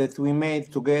work that we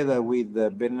made together with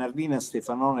Bernardina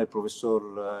Stefanone and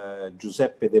Professor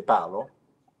Giuseppe De Palo,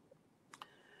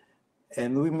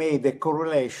 and we made a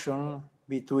correlation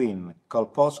between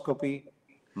colposcopy,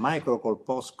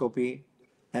 microcolposcopy,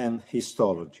 and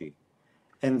histology.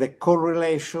 And the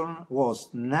correlation was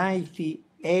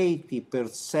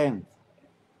 80%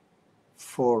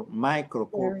 for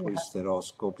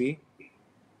microcolpohysteroscopy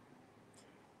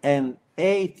and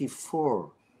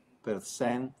 84%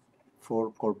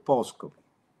 for colposcopy.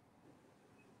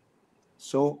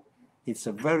 So it's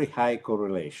a very high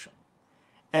correlation.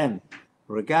 And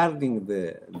regarding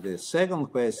the second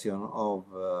question of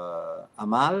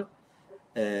Amal,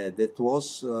 that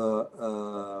was,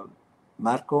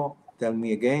 Marco, tell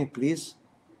me again, please.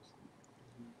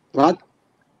 What?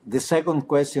 The second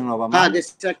question of Amal. The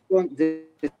second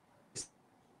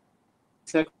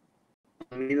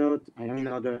minute. I have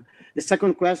another. The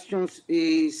second question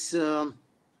is 1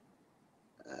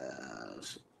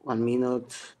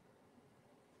 minute.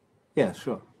 Yeah,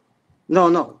 sure.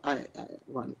 No.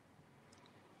 One.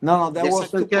 No. That was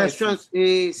second question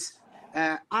is,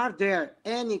 are there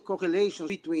any correlations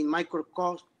between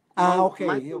microcolposcopy?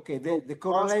 Okay. The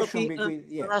correlation between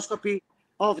hysteroscopy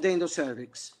of the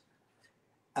endocervix.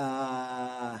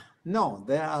 No,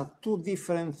 there are two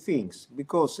different things,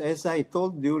 because as I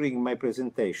told during my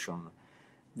presentation,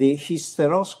 the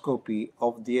hysteroscopy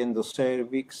of the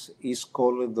endocervix is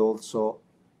called also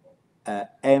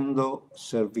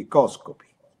endocervicoscopy.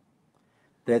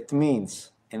 That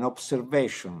means an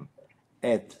observation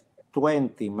at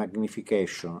 20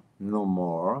 magnification, no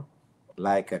more,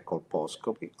 like a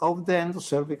colposcopy, of the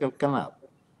endocervical canal.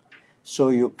 So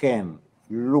you can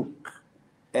look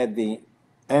at the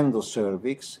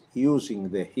endocervix using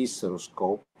the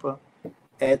hysteroscope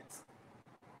at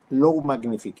low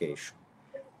magnification.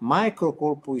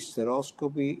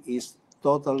 Microcolpohysteroscopy is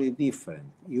totally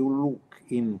different. You look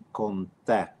in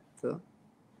contact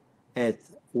at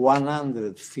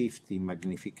 150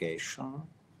 magnification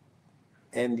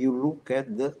and you look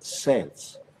at the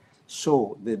cells.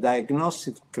 So the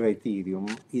diagnostic criterion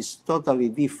is totally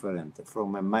different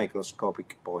from a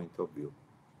microscopic point of view.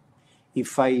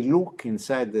 If I look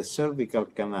inside the cervical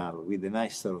canal with an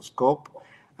hysteroscope,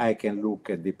 I can look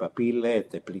at the papillae,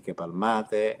 at the plica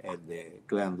palmate, at the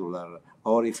glandular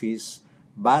orifice,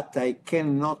 but I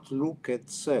cannot look at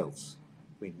cells.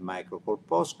 With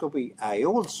microcolposcopy, I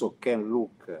also can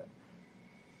look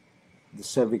the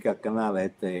cervical canal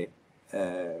at a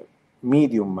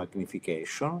medium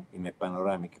magnification in a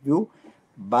panoramic view,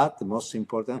 but the most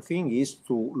important thing is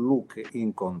to look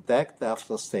in contact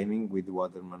after staining with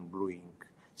Waterman blue ink.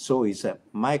 So it's a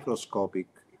microscopic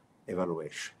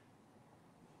evaluation.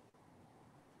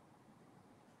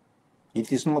 It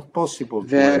is not possible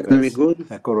to have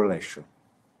a correlation.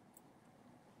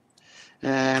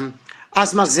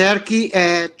 Asmazerki,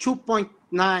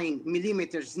 2.9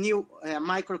 millimeters new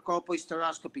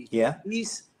microcolpohysteroscopy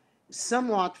is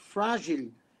somewhat fragile.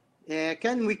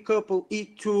 Can we couple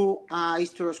it to a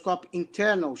hysteroscope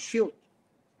internal shield?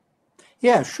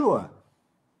 Yeah, sure.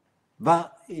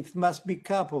 But it must be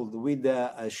coupled with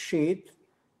a sheet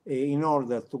in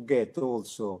order to get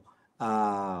also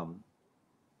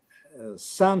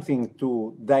something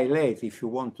to dilate if you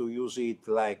want to use it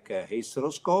like a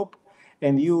hysteroscope,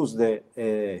 and use the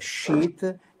sheet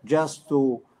just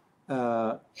to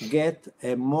get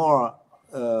a more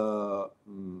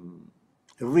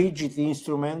rigid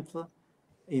instrument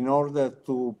in order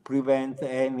to prevent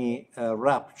any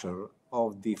rupture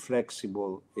of the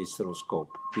flexible hysteroscope,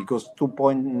 because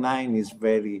 2.9 is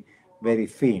very, very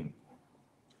thin.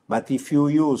 But if you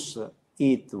use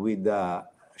it with a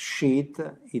sheet,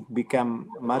 it becomes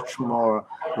much more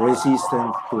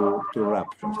resistant to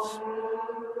ruptures.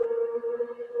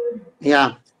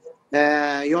 Yeah.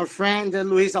 Your friend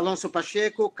Luiz Alonso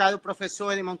Pacheco, caro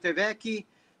professore Montevecchi,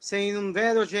 sei un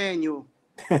vero genio.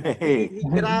 Ti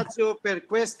ringrazio per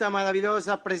questa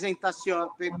meravigliosa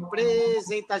presentazione.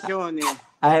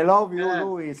 I love you,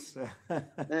 Luis.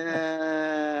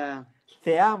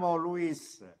 Te amo,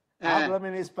 Luis. Háblame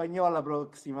en español la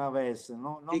próxima vez.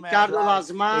 No Ricardo me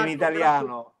Lasmar, en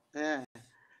italiano.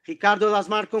 Ricardo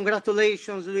Lasmar,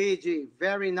 congratulations, Luigi.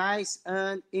 Very nice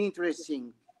and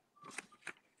interesting.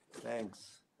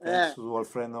 Thanks. Thanks to a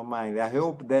friend of mine. I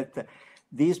hope that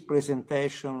this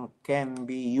presentation can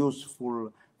be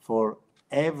useful for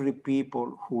every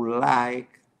people who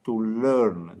like to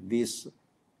learn this,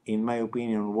 in my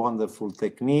opinion, wonderful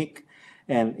technique.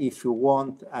 And if you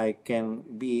want, I can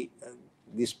be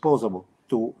disposable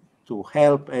to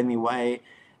help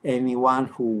anyone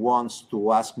who wants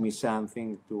to ask me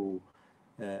something,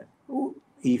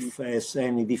 if has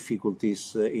any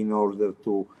difficulties in order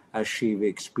to achieve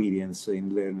experience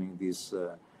in learning this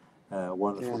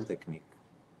wonderful technique.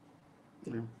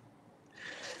 Yeah.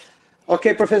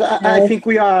 Okay, Professor, I think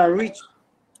we are reached.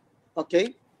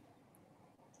 Okay.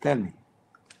 Tell me.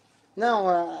 No,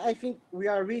 I think we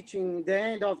are reaching the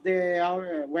end of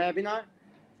our webinar.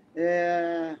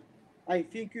 I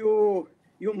think you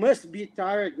must be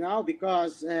tired now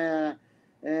because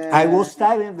I was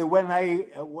tired when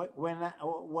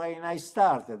I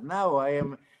started. Now I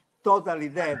am totally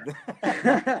dead.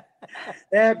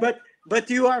 But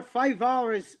you are 5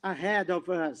 hours ahead of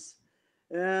us.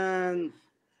 And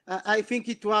I think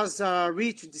it was a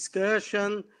rich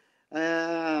discussion.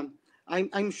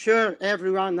 I'm sure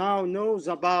everyone now knows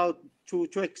about to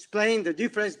explain the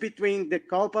difference between the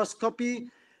colposcopy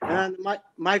and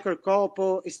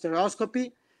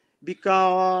microcolpohysteroscopy,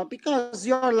 because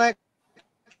your lecture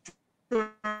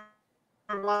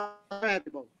was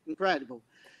incredible.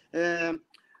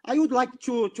 I would like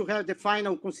to have the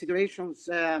final considerations.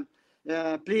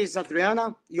 Please,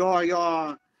 Adriana,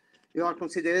 your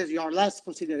considerations, your last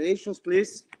considerations,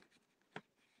 please.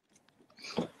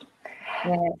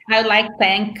 I'd like to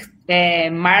thank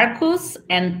Marcus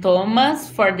and Thomas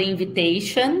for the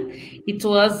invitation. It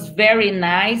was very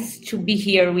nice to be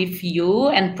here with you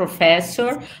and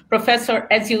Professor. Professor,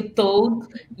 as you told,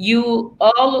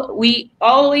 we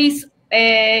always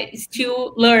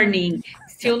still learning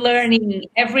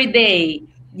every day.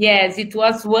 Yes, it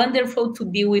was wonderful to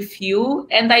be with you,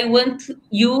 and I want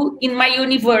you in my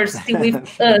university with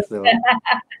us. Thanks a lot.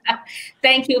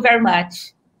 Thank you very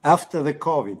much. After the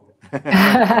COVID.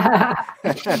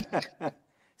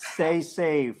 Stay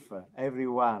safe,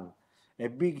 everyone. A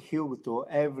big hug to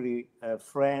every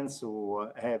friends who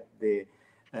have the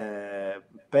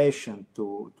passion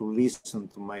to listen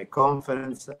to my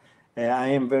conference. I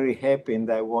am very happy, and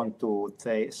I want to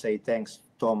say thanks to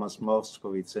Thomas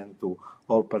Moskowitz and to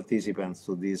all participants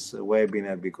to this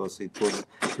webinar, because it was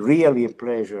really a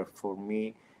pleasure for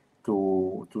me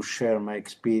to share my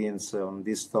experience on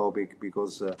this topic,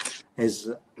 because as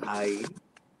I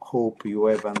hope you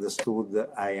have understood,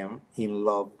 I am in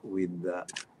love with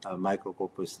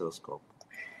microcolpohysteroscopy.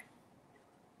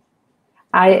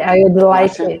 I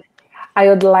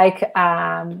would like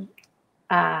a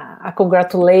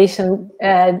congratulation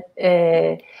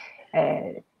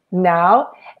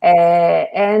now,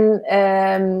 and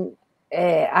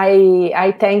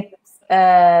I thank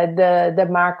the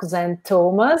Marcos and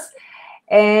Thomas,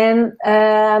 and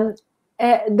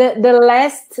the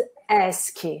last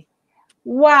ask,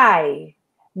 why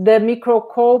the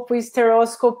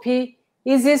microcolpohysteroscopy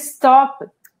is stopped?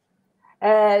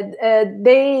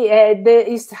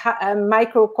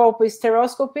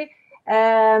 Microcolpohysteroscopy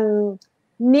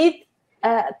need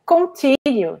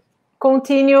continue.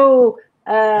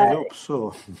 I hope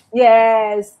so.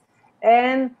 Yes,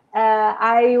 and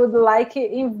I would like to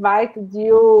invite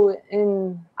you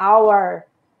in our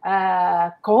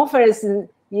conference.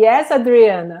 Yes,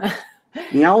 Adriana.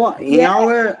 In our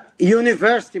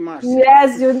university, Marcia.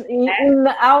 Yes, in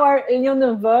our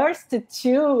university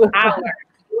too.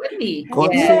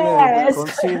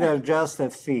 Consider just a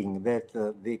thing that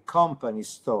the company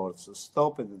stores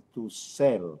stopped to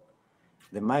sell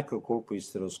the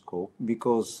microcolpohysteroscope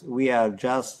because we are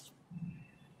just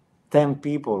 10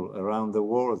 people around the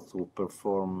world to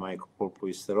perform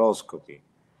microcolpohysteroscopy.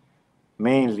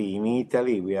 Mainly in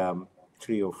Italy, we are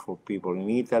 3 or 4 people in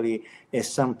Italy, and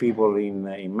some people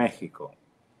in Mexico.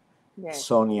 Yes.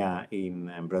 Sonia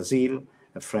in Brazil,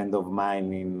 a friend of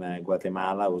mine in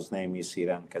Guatemala, whose name is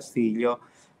Iran Castillo.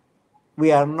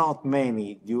 We are not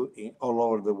many all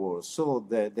over the world, so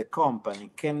the company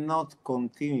cannot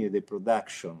continue the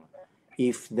production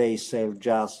if they sell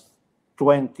just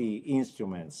 20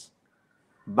 instruments.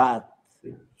 But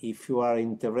if you are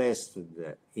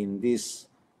interested in this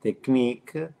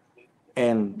technique,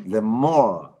 and the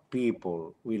more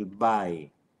people will buy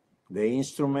the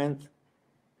instrument,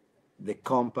 the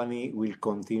company will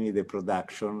continue the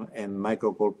production, and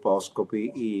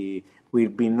microcolposcopy will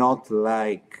be not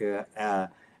like a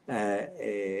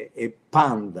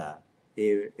panda,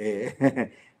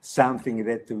 something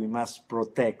that we must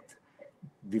protect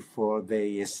before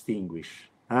they extinguish.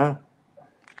 Huh?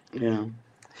 Yeah.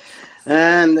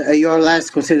 And your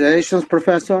last considerations,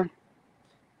 Professor?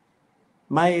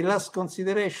 My last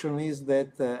consideration is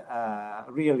that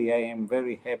really I am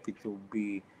very happy to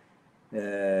be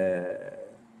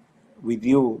with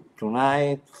you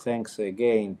tonight. Thanks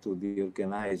again to the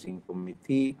organizing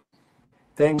committee.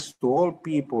 Thanks to all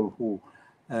people who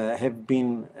have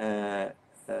been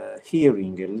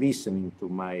hearing and listening to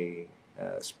my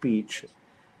speech.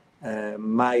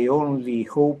 My only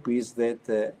hope is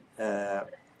that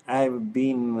I've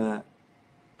been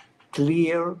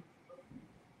clear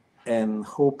and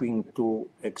hoping to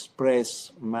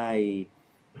express my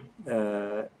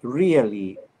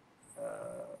really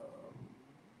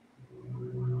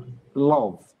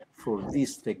love for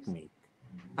this technique.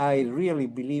 I really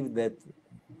believe that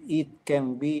it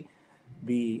can be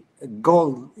the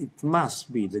gold, it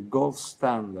must be the gold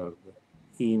standard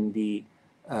in the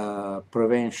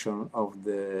prevention of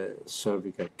the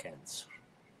cervical cancer.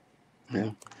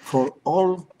 Yeah. For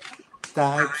all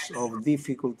types of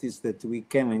difficulties that we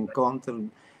can encounter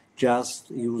just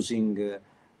using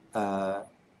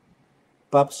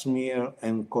pap smear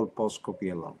and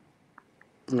colposcopy alone.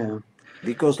 Yeah.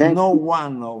 Because no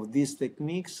one of these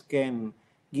techniques can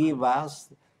give us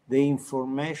the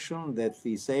information that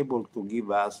is able to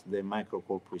give us the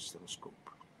microcolpohysteroscope.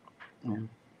 Yeah.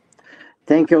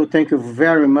 Thank you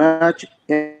very much.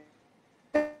 You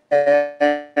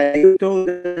told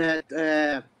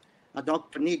that a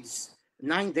doctor needs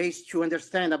 9 days to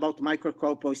understand about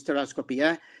microcolpohysteroscopy,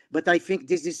 yeah? But I think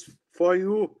this is for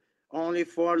you, only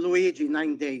for Luigi,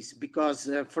 9 days, because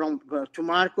to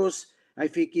Marcos, I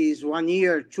think is 1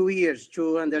 year, 2 years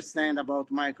to understand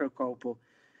about microcolpo.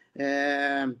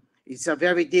 It's a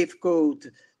very difficult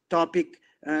topic,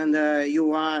 and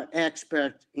you are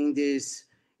expert in this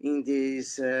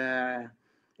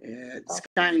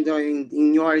kind of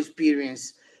in your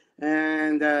experience.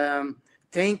 And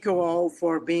Thank you all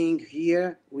for being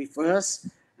here with us,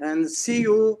 and see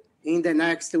you in the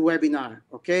next webinar.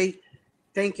 Okay?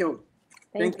 Thank you.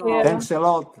 Thank you you. all. Thanks a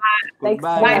lot. Thanks,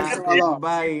 Goodbye, Bye. Thanks a Marco. lot.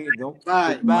 Goodbye.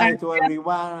 Bye. Goodbye to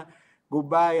everyone.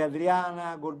 Goodbye,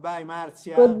 Adriana. Goodbye,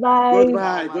 Marcia. Goodbye.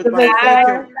 Goodbye. Marcia. Goodbye.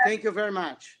 Thank you. Thank you very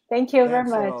much. Thank you very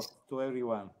Thanks a much, lot to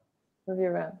everyone.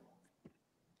 everyone.